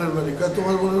আমার বোনের বাড়ি। কয়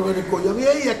তোমার বোনের বাড়ি কই? আমি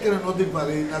এই একেবারে নদীর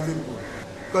পাড়ে, এই নাজিরপুর।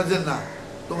 কয় যে না,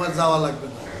 তোমার যাওয়া লাগবে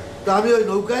না। তো আমি ওই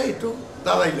নৌকায় একটু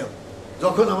দাঁড়াইলাম।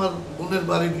 যখন আমার বোনের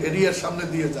বাড়ির এরিয়ার সামনে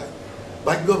দিয়ে যায়,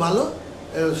 ভাগ্য ভালো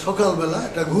সকালবেলা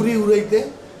একটা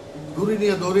ঘুড়ি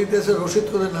নিয়ে দৌড়াইতেছে, রশিদ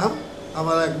করে নাম,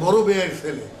 আমার এক বড় বেয়ের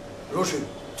ছেলে রশিদ,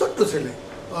 ছোট্ট ছেলে,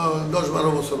 10-12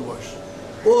 বছর বয়স।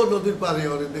 ও নদীর পাড়ে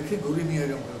ওরে দেখি ঘুড়ি নিয়ে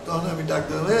এরকম করে। তখন আমি ডাক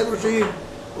দিলাম, হ্যাঁ রশিদ।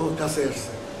 ও কাছে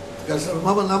আসছে,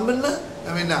 মামা নামবেন না?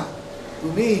 আমি না,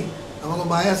 তুমি আমাকে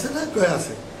মায় আছে না? কয়ে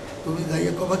আছে। তুমি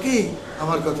যাইয়ে কবা কি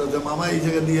আমার কথা যে মামা এই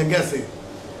জায়গা দিয়ে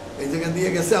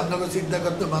গেছে, আপনাকে চিন্তা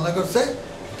করতে মানা করছে,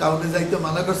 টাউনে যাইতে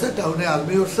মানা করছে, টাউনে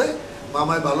আর্মি উঠছে,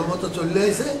 মামায় ভালো মতো চলে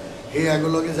আইছে, হে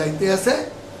এগুলোকে যাইতে আছে,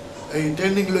 এই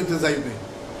ট্রেনিং লইতে যাইবে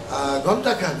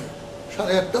ঘন্টাখানে,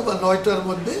 8:30 বা 9টার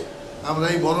মধ্যে আমরা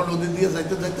এই বড় নদী দিয়ে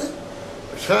যাইতে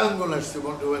শ্রাঙ্গল আসছে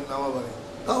বন্ধুবাড়ির নামা বাড়ি।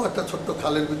 তাও একটা ছোট্ট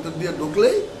খালের ভিতর দিয়ে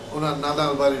ঢুকলেই ওনার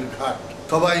নানার বাড়ির ঘাট।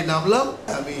 সবাই নামলাম।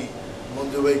 আমি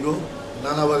মঞ্জু ভাই গো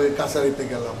নানা বাড়ির কাছারিতে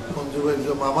গেলাম। মঞ্জু ভাইয়ের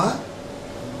যে মামা,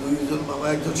 2 জন মামা,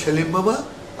 একজন সেলিম মামা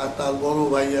আর তার বড়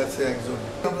ভাই আছে একজন।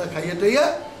 আমরা খাইয়ে টাইয়া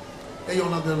এই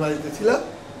ওনাদের বাড়িতে ছিলাম।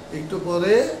 একটু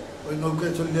পরে ওই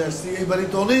নৌকায় চলে আসছি। এই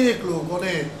বাড়িতে অনেক লোক,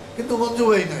 অনেক, কিন্তু মঞ্জু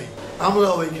ভাই নাই। আমরা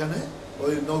ওইখানে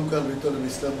ওই নৌকার ভিতরে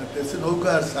বিশ্রাম নিতেছি। নৌকা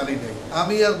আর সারি নেই।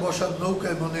 আমি আর বসার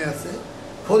নৌকায় মনে আছে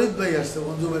ফরিদ ভাই আসছে,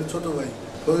 মঞ্জু ভাইয়ের ছোট ভাই।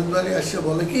 ফরিদ ভাই আসছে,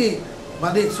 বলে কি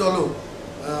মানিক চলো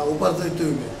ওপার যাইতে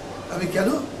হইবে। আমি কেন?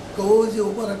 ওই যে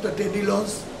ওপার একটা টেডি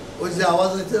লঞ্চ, ওই যে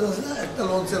আওয়াজ হইতে আছে না, একটা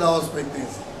লঞ্চের আওয়াজ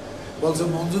পাইতেছে। বলছে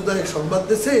মঞ্জুদা এক সংবাদ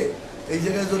দিছে, এই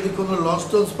জায়গায় যদি কোনো লঞ্চ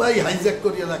টঞ্চ পাই হাইজ্যাক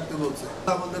করিয়ে রাখতে বলছে।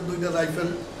 আমাদের 2টা রাইফেল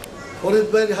ফরিদ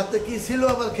ভাইয়ের হাতে কি ছিল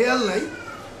আমার খেয়াল নাই,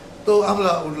 তো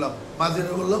আমরা উঠলাম,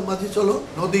 মাঝিরে বললাম মাঝি চলো।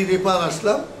 নদীর এপার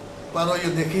আসলাম, পার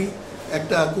হয়ে দেখি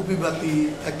একটা কুপি বাতি,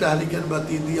 একটা হারিকেন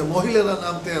বাতি দিয়ে মহিলারা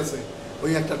নামতে আছে,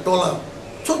 ওই একটা ট্রলার,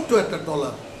 ছোট্ট একটা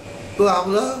ট্রলার। তো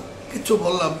আমরা কিছু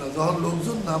বললাম না, যখন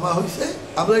লোকজন নামা হয়েছে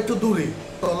আমরা একটু দূরে,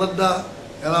 ট্রলারটা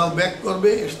এরাও ব্যাক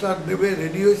করবে, স্টার্ট দেবে,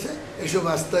 রেডি হয়েছে, এইসব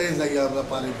রাস্তায় যাই আমরা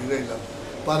পারে ভিড়াইলাম।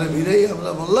 পারে ভিড়াই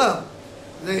আমরা বললাম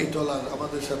যে এই ট্রলার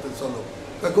আমাদের সাথে চলো।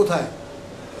 কোথায়?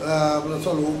 আমরা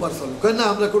চলো ওপার চলো। না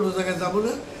আমরা কোনো জায়গায় যাবো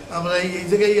না, আমরা এই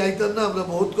জায়গায় আইতাম না, আমরা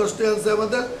বহুত কষ্টে আছে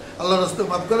আমাদের, আল্লাহ রাস্তায়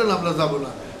মাফ করেন, আমরা যাব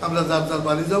না, আমরা যার যার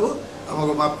বাড়ি যাবো,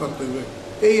 আমাকে মাফ করতে হইবে।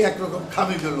 এই একরকম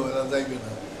খামি গেল, এরা যাইবে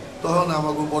না। তখন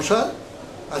আমাকে বসার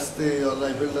আস্তে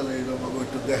রাইফেলটারে আমাকে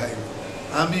একটু দেখাইল,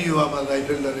 আমিও আমার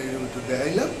রাইফেলটারে একটু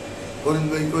দেখাইলাম। হরিণ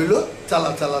ভাই কইল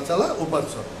চালা চালা চালা ওপার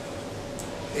চল।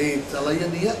 এই চালাইয়া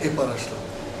নিয়ে এপার আসলাম,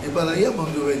 এপার আইয়া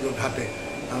মঞ্জু ভাই ঘাটে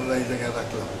আমরা এই জায়গায়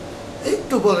রাখলাম।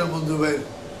 একটু পরে মঞ্জু ভাইয়ের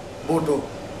বোটও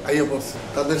আইয়া পড়ছে,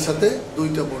 তাদের সাথে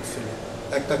দুইটা বোট ছিল,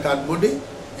 একটা কাঠবডি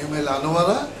ML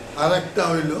আনোয়ারা, আর একটা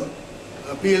হইল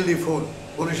PLD-4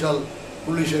 বরিশাল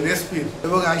পুলিশের এসপির।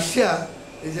 এবং আইসা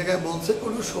এই জায়গায় বলছে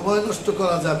কোনো সময় নষ্ট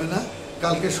করা যাবে না,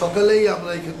 কালকে সকালেই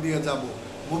আমরা এখান দিয়ে যাব,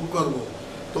 মুভ করব,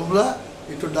 তোমরা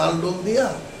একটু ডাল ডোল দিয়া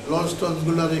লঞ্চ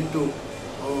টঞ্চগুলার একটু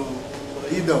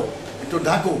দাও, একটু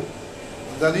ঢাকো,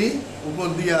 জানি উপর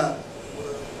দিয়া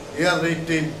এয়ার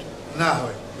রেড না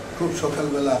হয়। খুব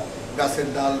সকালবেলা গাছের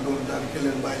ডাল ডোল,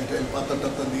 নারকেলের বাইল টাইল, পাতা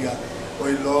টাতা দিয়া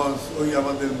ওই লঞ্চ, ওই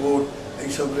আমাদের বোট,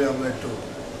 এইসবরে আমরা একটু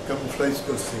ক্যামোফ্লাইজ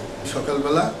করছি।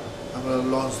 সকালবেলা আমরা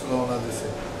লঞ্চ রওনা দিছি,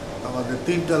 আমাদের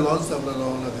 3টা লঞ্চ আমরা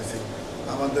রওনা দিছি।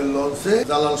 আমাদের লঞ্চে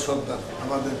জালাল সর্দার,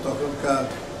 আমাদের তখনকার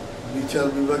বিচার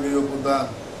বিভাগীয় প্রধান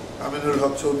আমিনুল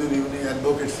হক চৌধুরী, উনি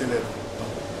অ্যাডভোকেট ছিলেন,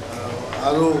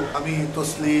 আরও আমি,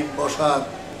 তসলিম, বসার,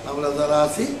 আমরা যারা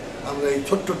আছি আমরা এই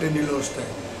ছোট্ট টেনি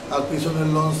লঞ্চটায়। আর পিছনের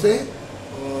লঞ্চে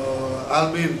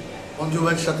আর্মির মঞ্জু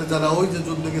ভাইয়ের সাথে যারা ওই যে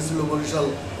যুদ্ধে গেছিল বরিশাল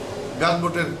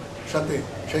গানবোটের সাথে,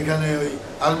 সেখানে ওই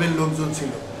আর্মির লোকজন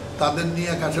ছিল, তাদের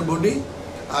নিয়ে কাছে বডি।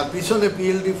 আর পিছনে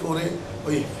PLD-4-এ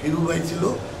ওই ফিরু ভাই ছিল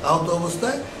আহত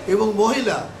অবস্থায়, এবং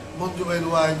মহিলা মঞ্জু ভাইয়ের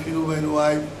ওয়াইফ, ফিরু ভাইয়ের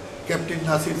ওয়াইফ, ক্যাপ্টেন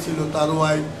নাসির ছিল তার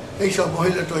ওয়াইফ, এইসব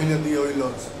মহিলা টহিলা দিয়ে ওই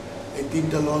লঞ্চ। এই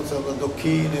 3টা লঞ্চ আমরা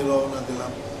দক্ষিণে রওনা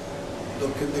দিলাম,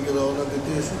 দক্ষিণ দিকে রওনা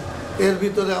দিতে এসে এর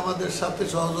ভিতরে আমাদের সাথে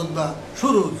সহযোদ্ধা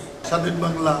সুরুজ, স্বাধীন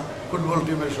বাংলা ফুটবল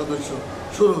টিমের সদস্য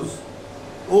সুরুজ,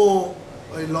 ও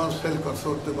ওই লঞ্চ ফেল করছে,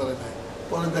 উঠতে পারে নাই।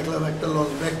 পরে দেখলাম একটা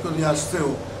লঞ্চ ব্যাক করে আসছেও,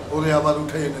 ওরে আবার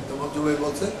উঠাই এনে তো মঞ্জু ভাই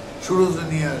বলছে সুরুজে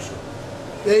নিয়ে আসো।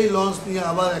 এই লঞ্চ নিয়ে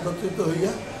আবার একত্রিত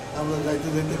হইয়া আমরা যাইতে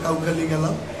যাইতে কাউখালী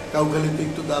গেলাম, কাউখালীতে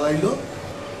একটু দাঁড়াইলো।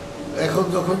 এখন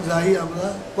যখন যাই আমরা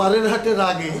পারের হাটের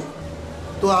আগে,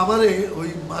 তো আমারে ওই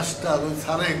মাস্টার, ওই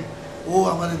সারেং, ও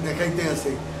আমারে দেখাইতে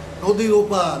আছে নদীর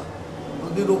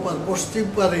ওপার পশ্চিম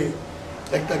পারে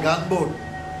একটা গানবোট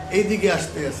এইদিকে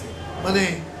আসতে আছে, মানে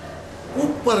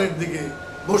পূব পারের দিকে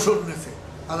বসন নেছে,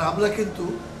 আর আমরা কিন্তু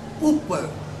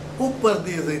পূব পার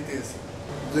দিয়ে যাইতে আছি।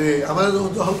 যে আমার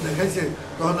যখন দেখাইছে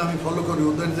তখন আমি ফলো করি,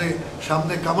 ওদের যে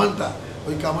সামনে কামানটা,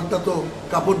 ওই কামানটা তো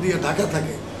কাপড় দিয়ে ঢাকা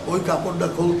থাকে, ওই কাপড়টা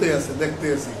খুলতে আছে, দেখতে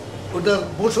আছি ওটার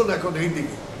বসন এখন এই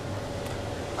দিকে।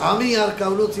 আমি আর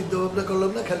কাউরও চিন্তা ভাবনা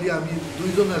করলাম না, খালি আমি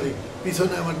দুইজনারে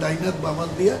পিছনে আমার ডাইনার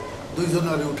বামার দিয়ে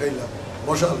দুইজনারে উঠাইলাম,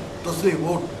 বসাল তসলিম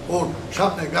ওট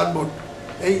সামনে গানবোট,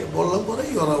 এই বললাম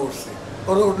পরেই ওরা উঠছে।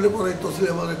 ওরা উঠলে পরে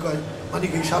তসলিম আমার কয় মানে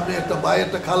কি সামনে একটা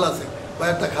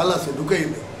একটা খাল আছে ঢুকাই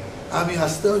দে। আমি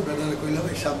আসতে ওই ব্যানারে কইলাম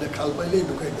এই সামনে খাল পাইলেই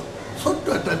ঢুকাই দাও, ছোট্ট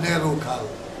একটা ন্যারো খাল,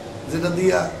 যেটা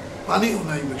দিয়া পানিও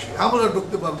নাই বেশি, আমরা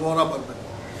ঢুকতে পারবো, ওরা পারবে না।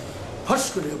 ফস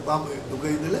করে বামে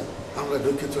ঢুকাই দিলে আমরা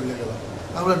ঢুকে চলে গেলাম।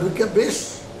 আমরা ঢুকে বেশ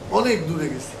অনেক দূরে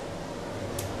গেছি।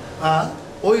 আর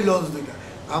ওই লঞ্চ দুইটা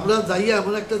আমরা যাইয়া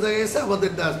এমন একটা জায়গায় এসে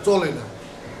আমাদের চলে না,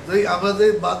 যাই আমাদের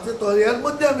বাদে তো এর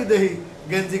মধ্যে আমি দেখি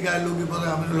গেঞ্জি গায়ে লুঙ্গি পরে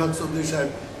আমিনুল হক চৌধুরী সাহেব,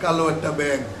 কালো একটা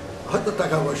ব্যাগ, হয়তো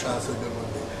টাকা পয়সা আছে ওদের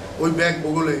মধ্যে, ওই ব্যাগ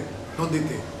বগলে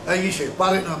নদীতে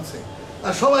পারে নামছে,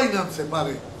 আর সবাই নামছে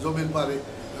পারে, জমির পারে।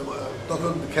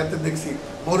 তখন খেতে দেখছি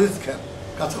মরিচ খ্যাত,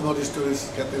 কাঁচা মরিচ টরিচ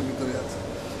খেতের ভিতরে আছে।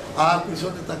 আর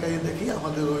পিছনে তাকাইয়ে দেখি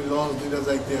আমাদের ওই লঞ্চ দুইটা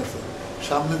যাইতে আছে,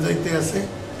 সামনে যাইতে আছে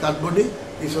কাঠবডি,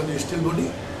 পিছনে স্টিল বডি,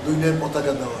 দুইটার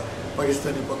পতাকা দেওয়া,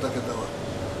 পাকিস্তানি পতাকা দেওয়া।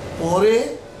 পরে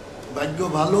ভাগ্য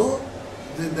ভালো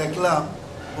যে দেখলাম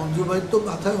মঞ্জু ভাই তো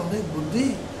মাথায় অনেক বুদ্ধি,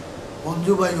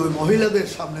 মঞ্জু ভাই ওই মহিলাদের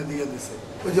সামনে দিয়ে দিছে,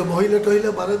 ওই যে মহিলা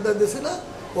টহিলা বারান্দা দিছে না,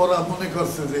 ওরা মনে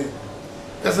করছে যে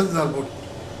প্যাসেঞ্জার বোট,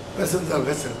 প্যাসেঞ্জার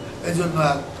ভেসেল, এই জন্য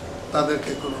আর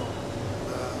তাদেরকে কোনো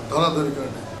ধরাধরি করে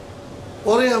নেয়।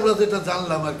 পরে আমরা যেটা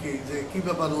জানলাম আর কি, যে কী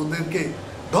ব্যাপার ওদেরকে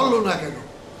ধরলো না কেন,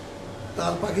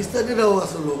 তার পাকিস্তানিরাও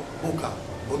আসলো বোকা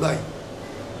বোধাই,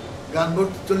 গানবোট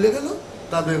চলে গেল,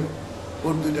 তাদের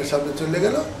বোট দুইটার সামনে চলে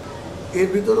গেল, এর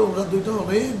ভিতরে ওরা দুইটা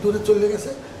অনেক দূরে চলে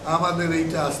গেছে, আমাদের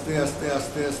এইটা আস্তে আস্তে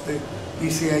আস্তে আস্তে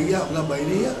পিছিয়ে আইয়া আমরা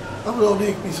বাইরে আমরা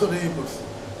অনেক পিছনে পড়ছি।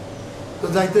 তো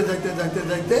যাইতে যাইতে যাইতে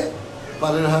যাইতে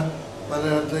পাড়ের হাট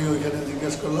যাই ওইখানে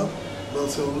জিজ্ঞেস করলাম,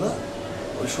 বলছে ওরা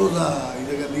ওই সোজা এই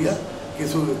জায়গা দিয়া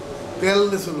কিছু তেল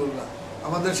দিয়েছিল ওরা,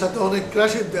 আমাদের সাথে অনেক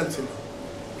কেরোসিন তেল ছিল,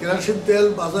 কেরোসিন তেল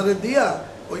বাজারে দিয়া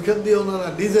ওইখান দিয়ে ওনারা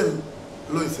ডিজেল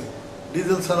লইছে,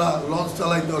 ডিজেল ছাড়া লঞ্চ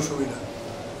চালাইতে অসুবিধা।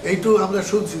 এইটু আমরা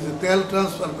শুনছি যে তেল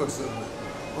ট্রান্সফার করছে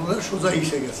ওনারা সোজা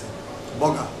এসে গেছে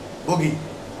বগি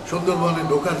সুন্দরবনে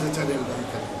ঢোকার যে চ্যানেলটা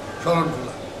ওইখানে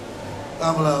শরণখোলা। তা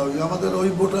আমরা আমাদের ওই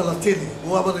বোটালা চেনে, ও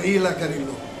আবার এই এলাকারই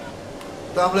লোক।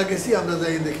 তা আমরা গেছি, আমরা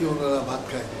যাই দেখি ওনারা ভাত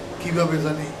খায়, কীভাবে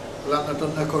জানি রান্না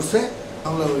টান্না করছে।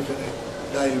 আমরা ওইখানে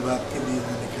ডাইল ভাত কিনে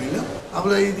জানি খাইলাম।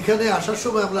 আমরা এইখানে আসার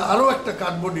সময় আমরা আরও একটা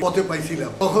কাঠবডি পথে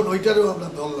পাইছিলাম, তখন ওইটারও আমরা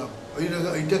ধরলাম,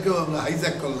 ওইটাকেও আমরা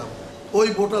হাইজ্যাক করলাম। ওই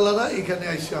বোটালারা এখানে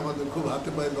এসে আমাদের খুব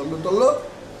হাতে পায়ে ধরলো টরলো।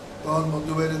 তখন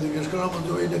মঞ্জু ভাইরে জিজ্ঞেস করলাম,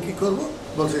 মঞ্জু ভাই এটা কী করবো?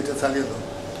 বলছে এটা ছাড়িয়ে দাও।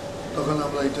 তখন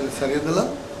আমরা এটা ছাড়িয়ে দিলাম।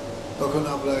 তখন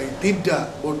আমরা এই 3টা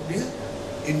বোট নিয়ে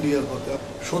ইন্ডিয়ার পথে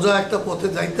সোজা একটা পথে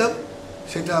যাইতাম,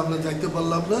 সেটা আমরা যাইতে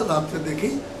পারলাম না। রাত্রে দেখি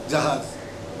জাহাজ,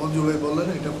 মঞ্জু ভাই বললেন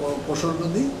এটা পশর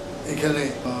নদী, এখানে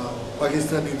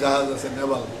পাকিস্তানি জাহাজ আছে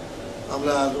নেভাল,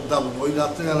 আমরা যাব না। ওই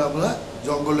রাত্রে আর আমরা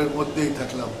জঙ্গলের মধ্যেই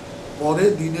থাকলাম। পরে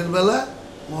দিনের বেলা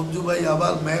মঞ্জু ভাই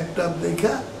আবার ম্যাপ ট্যাপ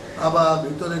দেখা আবার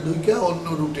ভিতরে ঢুকে অন্য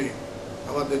রুটে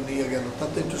আমাদের নিয়ে গেল,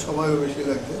 তাতে একটু সময়ও বেশি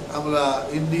লাগছে। আমরা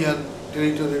ইন্ডিয়ান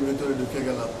টেরিটরির ভিতরে ঢুকে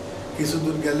গেলাম। কিছু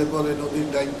দূর গেলে পরে নদীর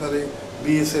ডাইন পারে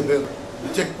বিএসএফের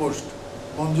চেকপোস্ট।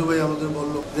 মঞ্জু ভাই আমাদের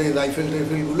বললো যে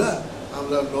রাইফেলগুলা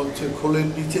আমরা লঞ্চের খোলের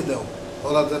নিচে দাও,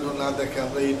 ওরা যেন না দেখে।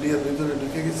 আমরা ইন্ডিয়ার ভিতরে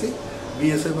ঢুকে গেছি,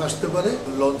 বিএসএফ আসতে পারে,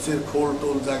 লঞ্চের খোল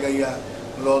টোল জাগাইয়া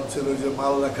লঞ্চের ওই যে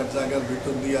মাল রাখার জায়গার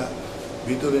ভিতর দিয়া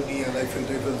ভিতরে নিয়ে রাইফেল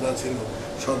যা ছিল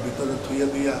সব ভিতরে থুইয়া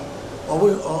দিয়া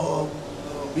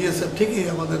বিএসএফ ঠিকই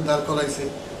আমাদের দাঁড় করাইছে,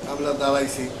 আমরা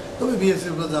দাঁড়াইছি। তবে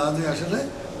বিএসএফরা জাহাজে আসে নাই।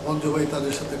 মঞ্জু ভাই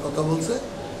তাদের সাথে কথা বলছে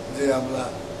যে আমরা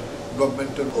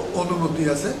গভর্নমেন্টের অনুমতি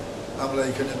আছে, আমরা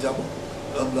এখানে যাব,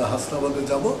 আমরা হাসনাবাদে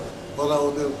যাব। ওরা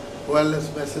ওদের ওয়্যারলেস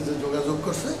মেসেজে যোগাযোগ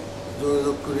করছে,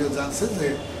 যোগাযোগ করিয়ে জানছে যে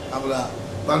আমরা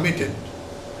পারমিটেড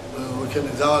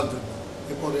ওইখানে যাওয়ার জন্য।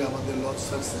 এরপরে আমাদের লঞ্চ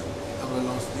ছাড়ছে, আমরা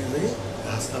লঞ্চ নিয়ে যাই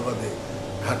হাসনাবাদে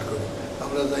ঘাট করি।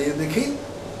 আমরা যাইয়ে দেখি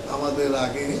আমাদের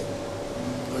আগে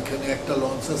ওইখানে একটা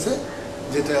লঞ্চ আছে,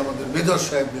 যেটা আমাদের মেজর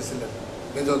সাহেব গেছিলেন,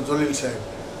 মেজর জলিল সাহেব,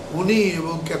 উনি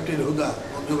এবং ক্যাপ্টেন হুদা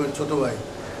মঞ্জুবের ছোট ভাই,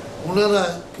 ওনারা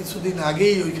কিছুদিন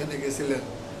আগেই ওইখানে গেছিলেন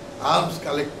আর্মস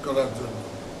কালেক্ট করার জন্য।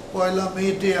 1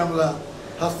 মেতে আমরা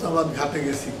হাসনাবাদ ঘাটে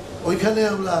গেছি। ওইখানে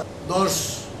আমরা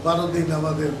 10-12 দিন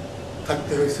আমাদের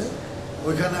থাকতে হয়েছে।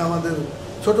 ওইখানে আমাদের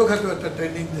ছোটোখাটো একটা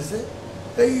ট্রেনিং দিয়েছে,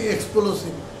 এই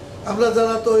এক্সপ্লোসিভ। আমরা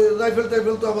যারা তো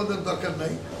রাইফেল তো আমাদের দরকার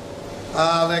নাই।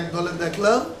 আর এক দলে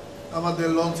দেখলাম আমাদের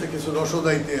লঞ্চে কিছু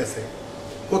রসদাইতে আছে,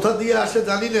 কোথা দিয়ে আসে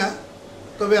জানি না,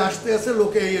 তবে আসতে আছে,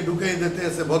 লোকে ঢুকাই দিতে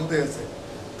আছে, ভরতে আছে।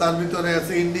 তার ভিতরে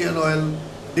আছে ইন্ডিয়ান অয়েল,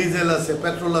 ডিজেল আছে,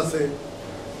 পেট্রোল আছে,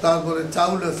 তারপরে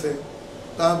চাউল আছে,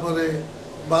 তারপরে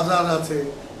বাজার আছে,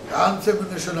 আর্মস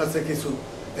অ্যামিউনিশন আছে কিছু।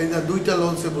 এই না 2টা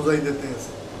লঞ্চে বোঝাই দিতে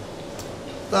আছে।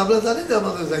 তা আমরা জানি যে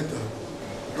আমাদের যাইতে হবে।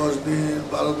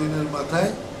 10-12 দিনের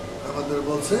মাথায় আমাদের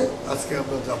বলছে আজকে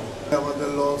আমরা যাব। আমাদের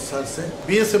লঞ্চ ছাড়ছে,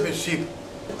 বিএসএফের শিপ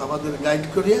আমাদের গাইড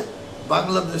করিয়া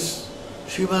বাংলাদেশ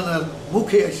সীমানার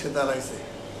মুখে এসে দাঁড়াইছে।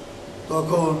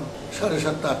 তখন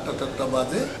 7:30-8টা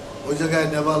বাজে। ওই জায়গায়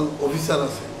নেভাল অফিসার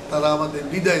আছে, তারা আমাদের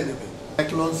বিদায় দেবে। এক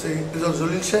লঞ্চে মেজর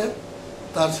জলিল সাহেব,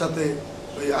 তার সাথে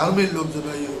ওই আর্মির লোকজন,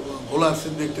 ওই ভোলার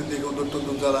সিদ্দিক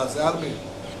ওদের যারা আছে আর্মির।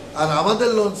 আর আমাদের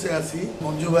লঞ্চে আছি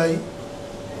মঞ্জু ভাই,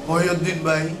 মহিউদ্দিন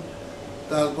ভাই,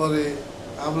 তারপরে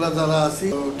আমরা যারা আছি,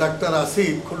 ডাক্তার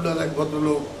আসিফ, খুলনার এক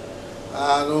ভদ্রলোক,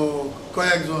 আরও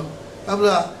কয়েকজন।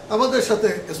 আমরা আমাদের সাথে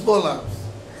স্মল আর্মস,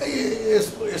 এই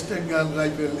স্টেন গান,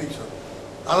 রাইফেল, এইসব।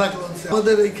 আর এক লঞ্চে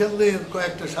আমাদের এইখানে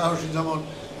কয়েকটা সাহসী, যেমন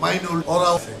মাইনুল, ওরা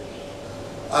আছে।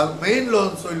 আর মেইন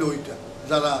লঞ্চ হইল ওইটা,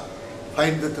 যারা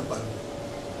ফাইট দিতে পারবে।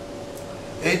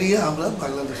 এই নিয়ে আমরা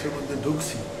বাংলাদেশের মধ্যে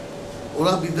ঢুকছি।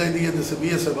 ওরা বিদায় দিয়ে দিয়েছে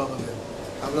বিএসএফ আমাদের।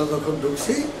 আমরা যখন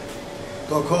ঢুকছি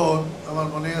তখন আমার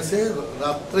মনে আছে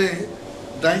রাত্রে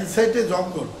ডাইন সাইডে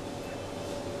জঙ্গল,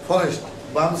 ফরেস্ট,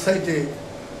 বাম সাইডে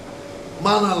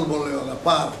মানাল বলে ওরা,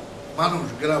 পার মানুষ,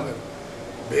 গ্রামের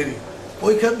ভেরি।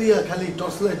 ওইখান দিয়ে খালি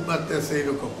টর্চ লাইট মারতে আছে,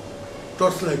 এইরকম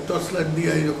টর্চ লাইট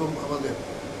দিয়ে এইরকম আমাদের।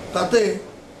 তাতে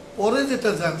পরে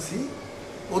যেটা জানছি,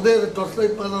 ওদের টর্চ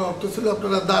লাইট মারার অর্থ ছিল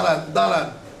আপনারা দাঁড়ান,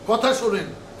 কথা শোনেন,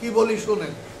 কি বলি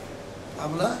শোনেন।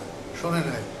 আমরা শোনে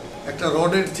নাই। একটা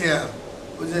রডের চেয়ার,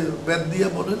 ওই যে বেদ দিয়ে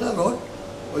বলে না রড,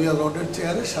 ওই রডের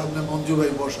চেয়ারের সামনে মঞ্জু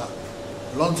ভাই বসা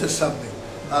লঞ্চের সামনে।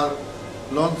 আর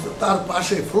লঞ্চ তার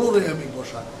পাশে ফ্লোরে আমি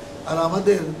বসা, আর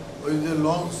আমাদের ওই যে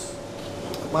লঞ্চ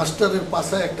মাস্টারের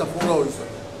পাশায় একটা ফোড়া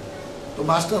হয়েছিল, তো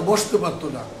মাস্টার বসতে পারতো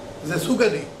না, যে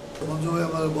সুগানি। মঞ্জু ভাই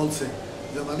আমার বলছে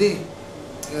যে মানে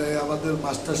আমাদের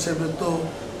মাস্টার সাহেবের তো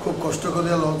খুব কষ্ট করে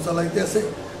লঞ্চ চালাইতে আছে,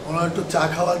 ওনার একটু চা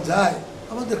খাওয়া যায়।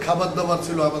 আমাদের খাবার দাবার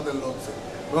ছিল আমাদের লঞ্চে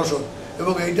রসদ,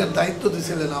 এবং এইটার দায়িত্ব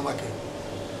দিয়েছিলেন আমাকে।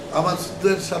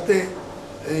 আমাদের সাথে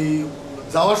এই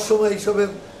যাওয়ার সময়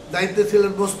এইসবের দায়িত্বে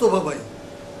ছিলেন মোস্তফা ভাই।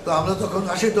 তো আমরা যখন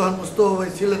আসি তখন মোস্তফা ভাই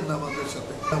ছিলেন না আমাদের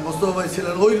সাথে, মোস্তফা ভাই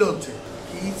ছিলেন ওই লঞ্চে।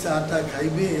 কি চাটা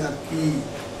খাইবে আর কি,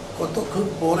 কতক্ষণ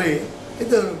পরে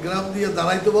এটা গ্রাম দিয়ে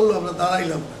দাঁড়াইতে বললো, আমরা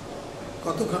দাঁড়াইলাম না।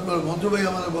 কতক্ষণ পরে মঞ্জু ভাই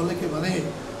আমার বলে কি মানে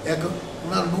এখন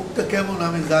ওনার মুখটা কেমন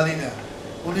আমি জানি না,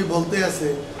 উনি বলতে আছে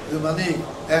যে মানে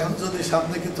এখন যদি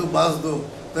সামনে কিছু বাঁচতো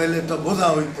তাহলে এটা বোঝা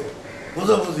হইতো,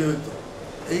 বোঝাবুঝি হইতো।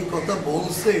 এই কথা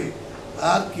বলছে,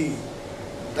 আর কি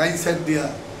ডাইন সাইড দিয়া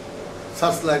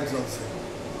সার্চ লাইট জ্বলছে,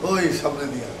 ওই সামনে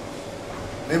দিয়া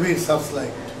নেভির সার্চ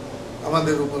লাইট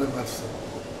আমাদের উপরে মারছে।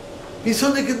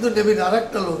 পিছনে কিন্তু নেভির আর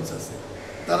একটা লঞ্চ আছে,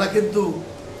 তারা কিন্তু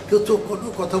কেউ কোনো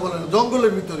কথা বলে না,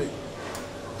 জঙ্গলের ভিতরে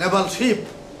নেভাল শিপ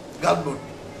গানবোট।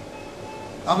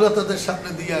 আমরা তাদের সামনে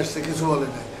দিয়ে আসছে, কিছু বলে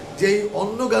না। যেই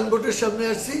অন্য গানবোটের সামনে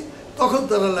আসছি তখন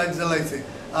তারা লাইট জ্বালাইছে,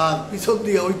 আর পিছন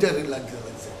দিয়ে ওইটারে লাইট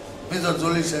জ্বালাইছে, মেজর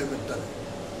জলিল সাহেবের টানে।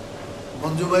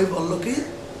 মঞ্জু ভাই বললো কি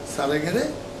সারে গেলে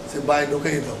সে বায়ে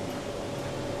ঢুকাই দাও।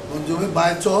 মঞ্জু ভাই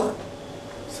বায়ে চর,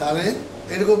 সারে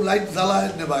এরকম লাইট জ্বালায়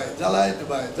নেবায়, জ্বালায়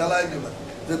নেবায়, জ্বালায় নেবায়,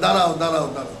 যে দাঁড়াও দাঁড়াও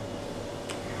দাঁড়াও।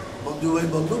 মঞ্জু ভাই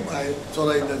বললো বায়ে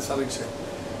চড়াই দেন সারেক সাহেব,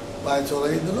 বায়ে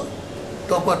চড়াই দিল।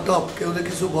 টপার টপ, কেউ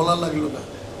কিছু বলার লাগলো না,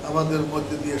 আমাদের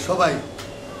মধ্যে দিয়ে সবাই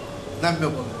নামবে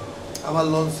বললো। আমার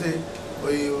লঞ্চে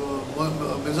ওই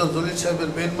মেজর জলিল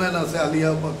সাহেবের মেনম্যান আছে আলী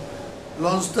আহমদ।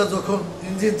 লঞ্চটা যখন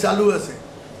ইঞ্জিন চালু আছে,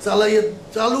 চালাইয়ে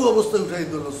চালু অবস্থায় উঠাই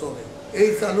দিল সরে। এই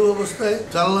চালু অবস্থায়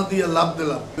জানলা দিয়ে লাভ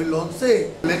দিলাম। ওই লঞ্চে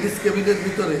লেডিস কেবিনের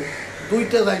ভিতরে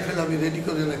 2টা রাইফেল আমি রেডি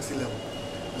করে রাখছিলাম,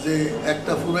 যে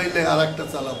একটা ফুরাইলে আর একটা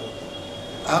চালাবো।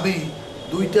 আমি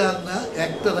 2টা না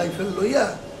 1টা রাইফেল লইয়া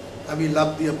আমি লাভ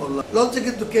দিয়ে পড়লাম। লঞ্চে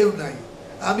কিন্তু কেউ নাই,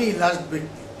 আমি লাস্ট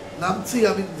ব্যক্তি নামছি।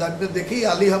 আমি জানবে দেখেই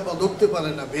আলী আহমদ উঠতে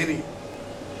পারে না বেরি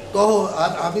তো,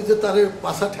 আর আমি যে তারে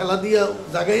পাশা ঠেলা দিয়া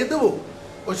জাগাইয়ে দেবো,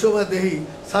 ওই সময় দেখি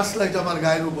সার্চ লাইট আমার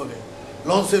গায়ের উপরে,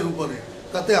 লঞ্চের উপরে,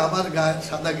 তাতে আমার গায়ের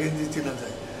সাদা গেঞ্জি চেনা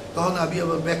যায়। তখন আমি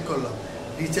আবার ব্যাক করলাম,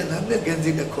 নিচে নামলে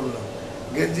গেঞ্জিটা খুললাম,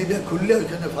 গেঞ্জিটা খুললে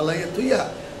ওইখানে ফালাইয়া তুইয়া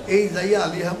এই যাইয়া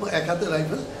আলী আহমদ এক হাতে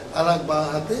রাইফেল আর এক বাঁ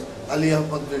হাতে আলী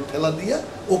আহমদের ঠেলা দিয়া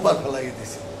ওপার ফেলাইয়া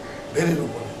দিছি ভেরির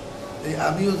উপরে। এই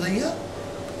আমিও যাইয়া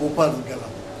ওপার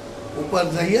গেলাম, ওপার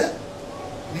যাইয়া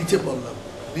নিচে পড়লাম,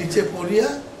 নিচে পড়িয়া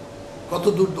কত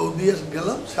দূর দৌড় দিয়ে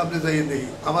গেলাম, সামনে যাইয়ে দেখি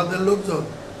আমাদের লোকজন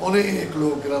অনেক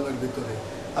লোক গ্রামের ভিতরে,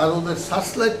 আর ওদের সার্চ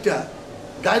লাইটটা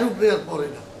গায়ের উপরে আর পড়ে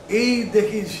না। এই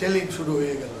দেখি সেলিং শুরু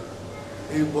হয়ে গেল,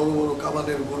 এই বড় বড়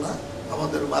কামানের গোলা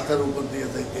আমাদের মাথার উপর দিয়ে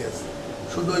যাইতে আছে।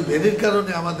 শুধু ওই ভেরির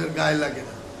কারণে আমাদের গায়ে লাগে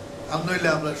না, আর নইলে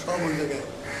আমরা সব ওই জায়গায়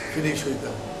ফিনিশ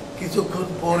হইতাম। কিছুক্ষণ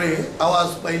পরে আওয়াজ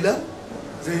পাইলাম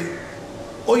যে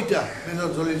ওইটা মেজর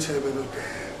জলিল সাহেবের ওইটা,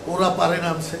 ওরা পারে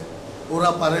নামছে,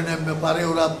 ওরা পারে নামবে পারে,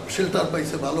 ওরা শেল্টার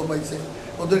পাইছে, ভালো পাইছে।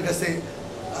 ওদের কাছে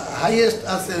হাইয়েস্ট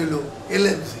আছে হইল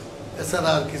LMC, এছাড়া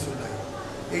আর কিছু নাই।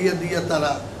 এই দিয়ে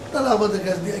তারা আমাদের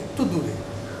কাছ দিয়ে একটু দূরে,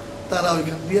 তারা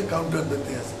ওইখান দিয়ে কাউন্টার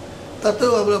দিতে আছে।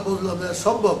 তাতেও আমরা বুঝলাম যে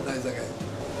সম্ভব না এই জায়গায়।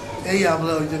 এই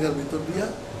আমরা ওই জায়গার ভিতর দিয়া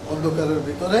অন্ধকারের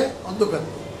ভিতরে,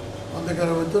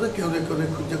 অন্ধকারের ভিতরে কেউ করে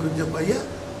খুঁজে খুঁজে পাইয়া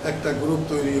একটা গ্রুপ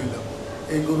তৈরি হইলাম।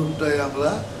 এই গ্রুপটায়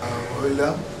আমরা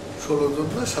হইলাম 16 জন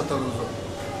না 17 জন,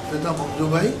 যেটা মঞ্জু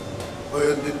ভাই,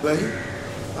 ওয়ুদ্দিন ভাই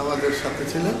আমাদের সাথে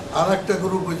ছিলেন। আর একটা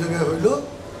গ্রুপ ওই জায়গায় হইল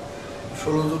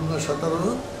 16 জন না 17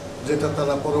 জন, যেটা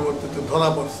তারা পরবর্তীতে ধরা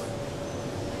পড়ছে।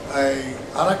 এই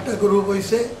আর একটা গ্রুপ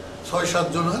হয়েছে 6-7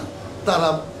 জনের, তারা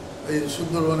এই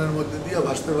সুন্দরবনের মধ্যে দিয়ে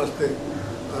ভাসতে ভাসতে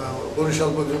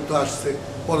বরিশাল পর্যন্ত আসছে।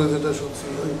 পরে যেটা শুনছি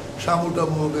ওই শামুটা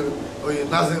মোহনের ওই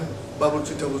নাজেম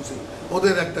বাবুর্চি টাবুর্চি,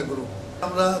 ওদের একটা গ্রুপ।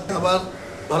 আমরা আবার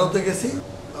ভারতে গেছি,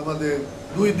 আমাদের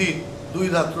 2 দিন 2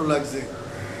 রাত্র লাগছে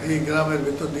এই গ্রামের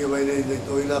ভিতর দিয়ে বাইরে যাইতে।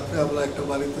 ওই রাত্রে আমরা একটা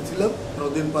বাড়িতে ছিলাম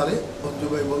নদীর পাড়ে। মঞ্জু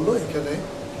ভাই বললো এখানে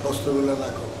অস্ত্রগুলো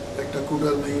রাখো। একটা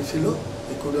কুডার মেয়ে ছিল,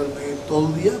 এই কুডার মেয়ের তল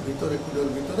দিয়া ভিতরে, কুডার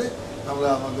ভিতরে আমরা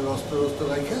আমাদের অস্ত্র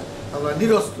রাখে আমরা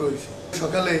নিরস্ত্র হয়েছি।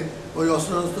 সকালে ওই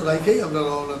অস্ত্র রাখেই আমরা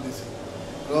রওনা দিছি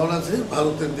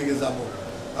ভারতের দিকে যাব।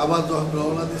 আবার যখন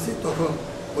রওনা দিছি তখন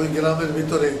ওই গ্রামের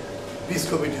ভিতরে পিস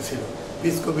কমিটি ছিল।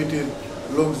 পিস কমিটির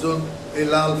লোকজন এই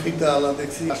লাল ফিতা আলা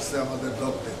দেখছি আসছে আমাদের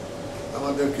ধরতে,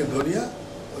 আমাদেরকে ধরিয়া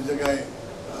ওই জায়গায়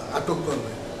আটক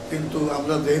করবে। কিন্তু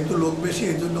আমরা যেহেতু লোক বেশি,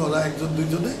 এই জন্য ওরা 1-2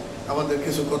 জনে আমাদের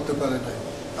কিছু করতে পারে নাই।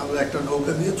 আমরা একটা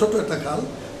নৌকা দিয়ে, ছোট একটা খাল,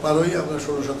 পার হয়ে আমরা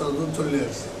 16-17 জন চলে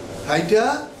আসছি। হাইটা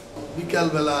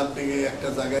বিকালবেলার দিকে একটা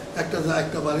জায়গায়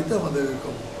একটা বাড়িতে আমাদের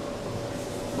এরকম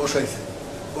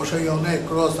বসাই অনেক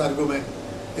ক্রস আর্গুমেন্ট,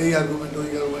 এই আর্গুমেন্ট ওই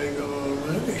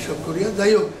আর্গুমেন্ট এইসব করিয়া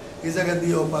যাই হোক এই জায়গা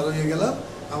দিয়েও পার হয়ে গেলাম।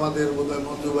 আমাদের বোধহয়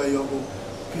মঞ্জু ভাই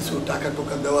কিছু টাকা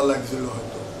টোকা দেওয়া লাগছিল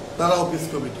হয়তো, তারা অফিস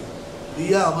কমিটি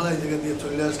দিয়া আমরা এই জায়গা দিয়ে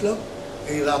চলে আসলাম।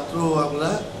 এই রাত্রেও আমরা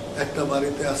একটা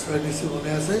বাড়িতে আশ্রয় নিচ্ছি,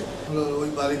 মনে আছে, ওই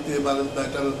বাড়িতে বারান্দায়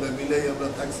টারান্দায় মিলেই আমরা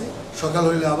থাকছি। সকাল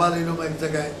হইলে আবার এরকম এক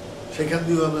জায়গায়, সেখান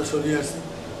দিয়েও আমরা সরিয়ে আসছি।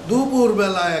 দুপুর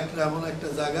বেলা এমন একটা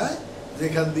জায়গায়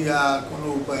যেখান দিয়ে আর কোনো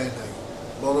উপায় নাই,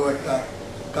 বড় একটা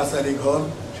কাছারি ঘর,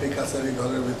 সেই কাছারি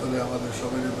ঘরের ভিতরে আমাদের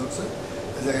সবাই ধরছে।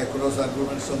 এই জায়গায় ক্রস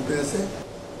আর্গুমেন্ট চলতে আছে,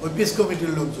 ওই পিস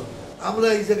কমিটির লোকজন। আমরা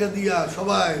এই জায়গা দিয়া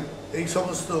সবাই এই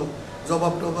সমস্ত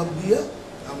জবাব টবাব দিয়ে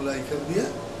আমরা এখান দিয়ে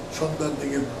সন্ধ্যার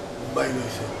দিকে বাইরে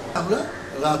এসে আমরা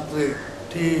রাত্রে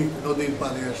ঠিক নদীর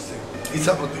পাড়ে আসছি,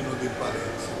 ইছামতি নদীর পাড়ে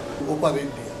আসছি, ওপার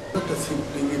ইন্ডিয়া। একটা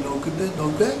শিবলিঙ্গি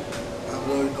নৌকায়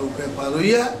আমরা ওই নৌকায় পার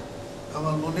হইয়া,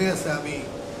 আমার মনে আছে আমি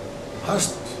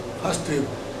ফার্স্ট ট্রিপ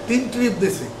 3 ট্রিপ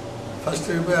দিয়েছি। ফার্স্ট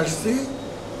ট্রিপে আসছি,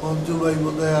 মঞ্জু ভাই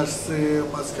বোধহয় আসছে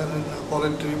মাঝখানে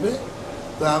পরের ট্রিপে।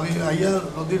 তো আমি আইয়া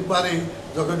নদীর পাড়ে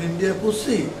যখন ইন্ডিয়া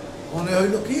পৌঁছছি, মনে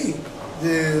হইল কি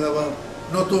যে আবার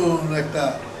নতুন একটা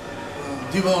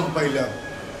জীবন পাইলাম।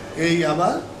 এই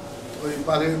আবার ওই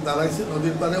পাড়ে দাঁড়াইছে,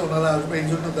 নদীর পাড়ে ওনারা আসবে এই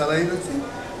জন্য দাঁড়াই রয়েছি।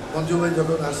 মঞ্জু ভাই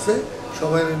যখন আসছে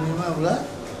সবাই নিয়ে আমরা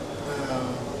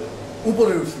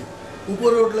উপরে উঠছি।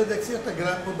 উপরে উঠলে দেখছি একটা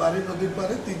গ্রাম্য বাড়ি, নদীর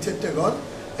পাড়ে 3-4টা ঘর,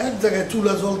 এক জায়গায়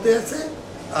চুলা জ্বলতে আছে,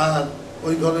 আর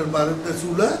ওই ঘরের বাড়িতে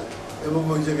চুলা এবং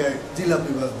ওই জায়গায়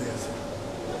জিলাপি বাজতে আছে।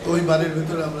 তো ওই বাড়ির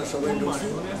ভিতরে আমরা সবাই ঢুকছি।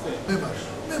 মে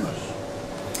মাস।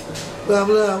 তো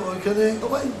আমরা ওইখানে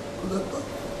সবাই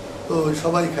তো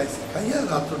সবাই খাইয়া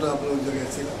রাত্রটা আমরা ওই জায়গায়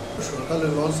ছিলাম। সকালে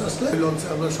লঞ্চ আসলে লঞ্চে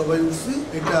আমরা সবাই উঠছি।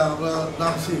 এটা আমরা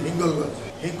নামছি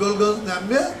হিঙ্গলগঞ্জ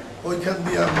নামবে, ওইখান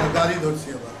দিয়ে আমরা গাড়ি ধরছি।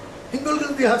 আবার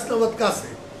হিঙ্গলগঞ্জ দিয়ে হাসনাবাদ কাছে,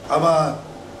 আবার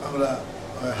আমরা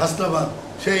হাসনাবাদ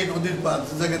সেই নদীর পার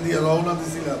যে জায়গা দিয়ে রওনা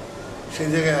দিয়েছিলাম সেই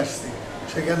জায়গায় আসছি।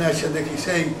 সেখানে এসে দেখি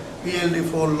সেই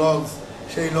PLD4 লঞ্চ,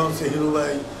 সেই লঞ্চে হিরু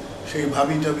ভাই, সেই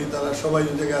ভাবি টাবি তারা সবাই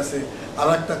ওই জায়গায় আছে। আর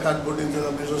একটা কাঠবোর্ডে যারা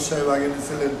মেজর সাহেব আগে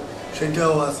নিয়েছিলেন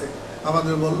সেটাও আছে।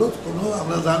 আমাদের বললো কোনো,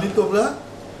 আমরা জানি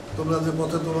তোমরা যে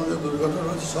পথে তোমাদের দুর্ঘটনা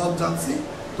হচ্ছে সব জানছি,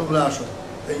 তোমরা আসো,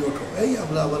 এই ওঠো। এই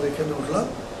আমরা আবার এখানে উঠলাম।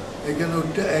 এখানে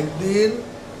উঠতে একদিন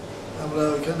আমরা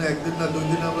ওইখানে 1 দিন না 2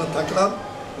 দিন আমরা থাকলাম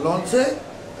লঞ্চে।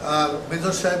 আর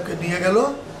মেজর সাহেবকে নিয়ে গেল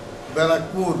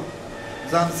ব্যারাকপুর,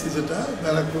 জানছি যেটা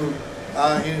ব্যারাকপুর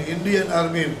ইন্ডিয়ান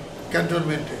আর্মির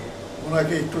ক্যান্টনমেন্টে।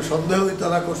 ওনাকে একটু সন্দেহই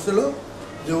তারা করছিল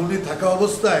যে উনি থাকা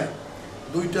অবস্থায়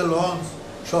 2টা লঞ্চ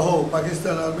সহ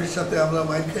পাকিস্তান আর্মির সাথে আমরা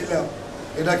মাইর খাইলাম,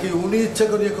 এটা কি উনি ইচ্ছা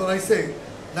করিয়ে করাইছে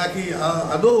নাকি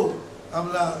আদৌ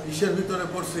আমরা ইসের ভিতরে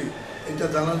পড়ছি, এটা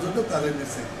জানার জন্য তারা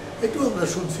নিছে। একটু আমরা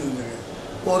শুনছি ওই জায়গায়।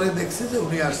 পরে দেখছি যে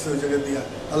উনি আসছে ওই জায়গায় দিয়া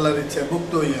আল্লাহর ইচ্ছায়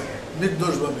মুক্ত হইয়া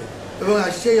নির্দোষভাবে, এবং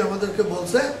আসছেই আমাদেরকে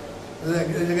বলছে যে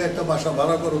এই জায়গায় একটা বাসা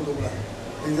ভাড়া করো তোমরা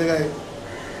এই জায়গায়।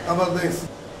 আমাদের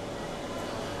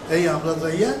এই আমরা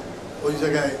যাইয়া ওই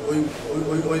জায়গায়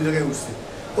ওই জায়গায় উঠছি।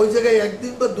 ওই জায়গায় 1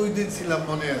 দিন বা 2 দিন ছিলাম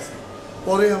মনে আছে।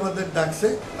 পরে আমাদের ডাকছে,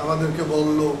 আমাদেরকে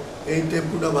বললো এই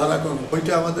টেম্পুটা ভাড়া করো।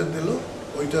 ওইটা আমাদের দিল,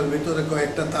 ওইটার ভিতরে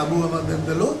কয়েকটা তাঁবু আমাদের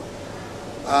দিল,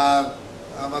 আর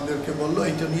আমাদেরকে বললো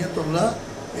এইটা নিয়ে তোমরা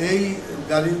এই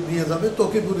গাড়ি নিয়ে যাবে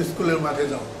তকিপুর স্কুলের মাঠে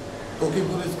যাও।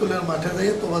 তকিপুর স্কুলের মাঠে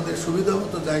যাইয়ে তোমাদের সুবিধা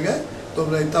মতো জায়গায়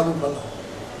তোমরা এই তাঁবু ফেলাও।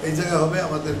 এই জায়গায় হবে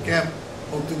আমাদের ক্যাম্প,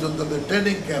 মুক্তিযোদ্ধাদের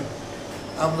ট্রেনিং ক্যাম্প।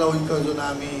 আমরা ওই কয়েকজন,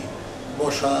 আমি,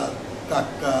 বসার,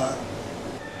 কাক্কা,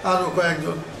 আরও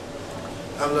কয়েকজন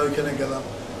আমরা ওইখানে গেলাম।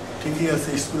 ঠিকই আছে,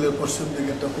 স্কুলের পশ্চিম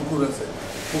দিকে একটা পুকুর আছে,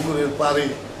 পুকুরের পাড়ে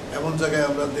এমন জায়গায়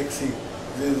আমরা দেখছি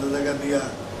যে জায়গা দিয়া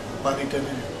পানি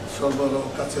টানি সরবরাহ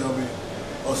কাছে হবে,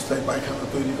 অস্থায়ী পায়খানা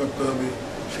তৈরি করতে হবে,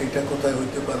 সেইটা কোথায়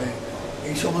হইতে পারে,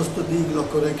 এই সমস্ত দিক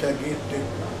লক্ষ্য রেখে, গেট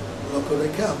লক্ষ্য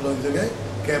রেখে আমরা ওই জায়গায়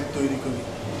ক্যাম্প তৈরি করি।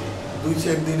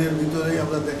 2-4 দিনের ভিতরেই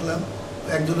আমরা দেখলাম,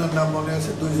 একজনের নাম মনে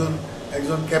আছে, 2 জন,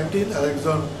 একজন ক্যাপ্টেন আর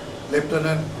একজন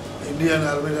লেফটেন্যান্ট ইন্ডিয়ান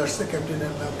আর্মির আসছে।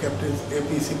 ক্যাপ্টেনের নাম ক্যাপ্টেন AP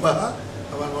সিপাহা,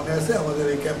 আমার মনে আছে, আমাদের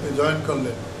এই ক্যাম্পে জয়েন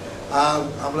করলেন। আর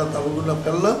আমরা তাবুগুলো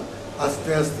ফেললাম।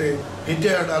 আস্তে আস্তে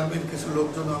রিটায়ার্ড আর্মির কিছু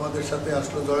লোকজন আমাদের সাথে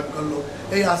আসলো, জয়েন করলো।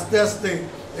 এই আস্তে আস্তে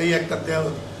এই একটা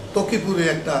তকিপুরে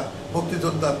একটা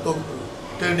মুক্তিযোদ্ধা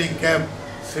ট্রেনিং ক্যাম্প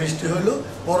সৃষ্টি হলো।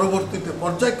 পরবর্তীতে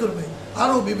পর্যায়ক্রমে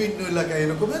আরও বিভিন্ন এলাকায়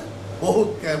এরকমের বহুত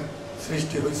ক্যাম্প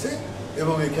সৃষ্টি হয়েছে,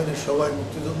 এবং এখানে সবাই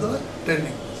মুক্তিযোদ্ধারা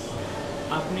ট্রেনিং।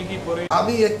 আপনি কি পরে?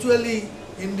 আমি অ্যাকচুয়ালি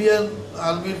ইন্ডিয়ান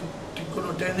আর্মির ঠিক কোনো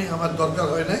ট্রেনিং আমার দরকার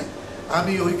হয় নাই।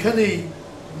 আমি ওইখানেই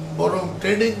বরং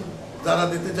ট্রেনিং যারা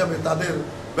দিতে যাবে তাদের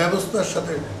ব্যবস্থার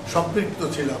সাথে সম্পৃক্ত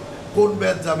ছিলাম। কোন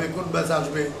ব্যাচ যাবে, কোন ব্যাচ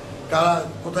আসবে, কারা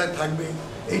কোথায় থাকবে,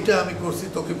 এইটা আমি করছি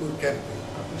তকিপুর ক্যাম্পে।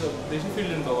 দেশে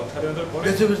ফিরলেন কখন?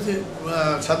 দেশে ফিরছি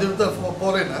স্বাধীনতার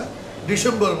পরে না,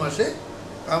 ডিসেম্বর মাসে।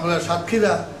 আমরা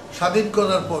সাতক্ষীরা স্বাধীন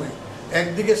করার পরে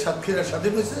একদিকে সাতক্ষীরা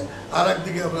স্বাধীন হয়েছে, আর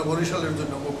একদিকে আমরা বরিশালের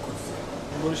জন্য মুভ করছি।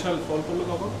 বরিশাল ফল করলো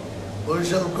কখন?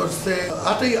 বরিশাল করছে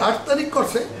 8 তারিখ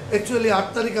করছে। অ্যাকচুয়ালি 8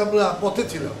 তারিখ আমরা পথে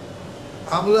ছিলাম।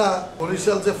 আমরা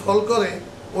বরিশাল যে ফল করে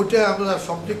ওইটা আমরা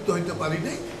সম্পৃক্ত হইতে পারি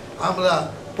নাই। আমরা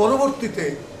পরবর্তীতে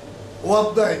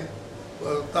ওয়াবদায়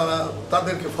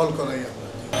তাদেরকে ফল করাই আমরা।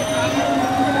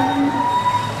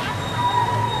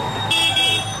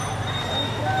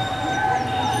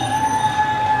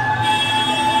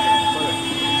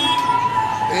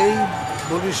 এই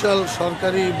বরিশাল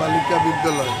সরকারি বালিকা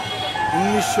বিদ্যালয়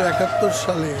 1971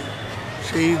 সালে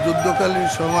সেই যুদ্ধকালীন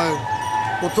সময়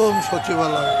প্রথম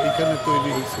সচিবালয় এখানে তৈরি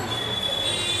হয়েছিল।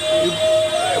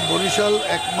 বরিশাল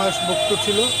 1 মাস মুক্ত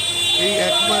ছিল। এই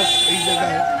 1 মাস এই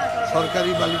জায়গায়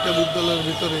সরকারি বালিকা বিদ্যালয়ের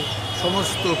ভিতরে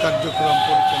সমস্ত কার্যক্রম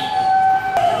পরিচালিত।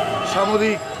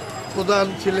 সামরিক প্রধান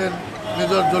ছিলেন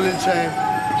মেজর জলিল সাহেব,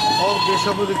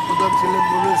 বেসামরিক প্রধান ছিলেন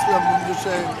নুরুল ইসলাম মঞ্জুর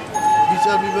সাহেব,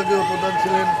 বিচার বিভাগীয় প্রধান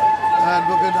ছিলেন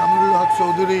অ্যাডভোকেট আমিরুল হক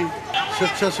চৌধুরী,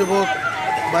 স্বেচ্ছাসেবক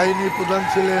বাহিনীর প্রধান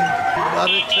ছিলেন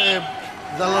আরেক সাহেব,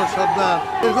 জালাল সর্দার।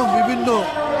 এরকম বিভিন্ন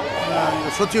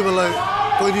সচিবালয়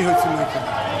তৈরি হয়েছিল এখানে।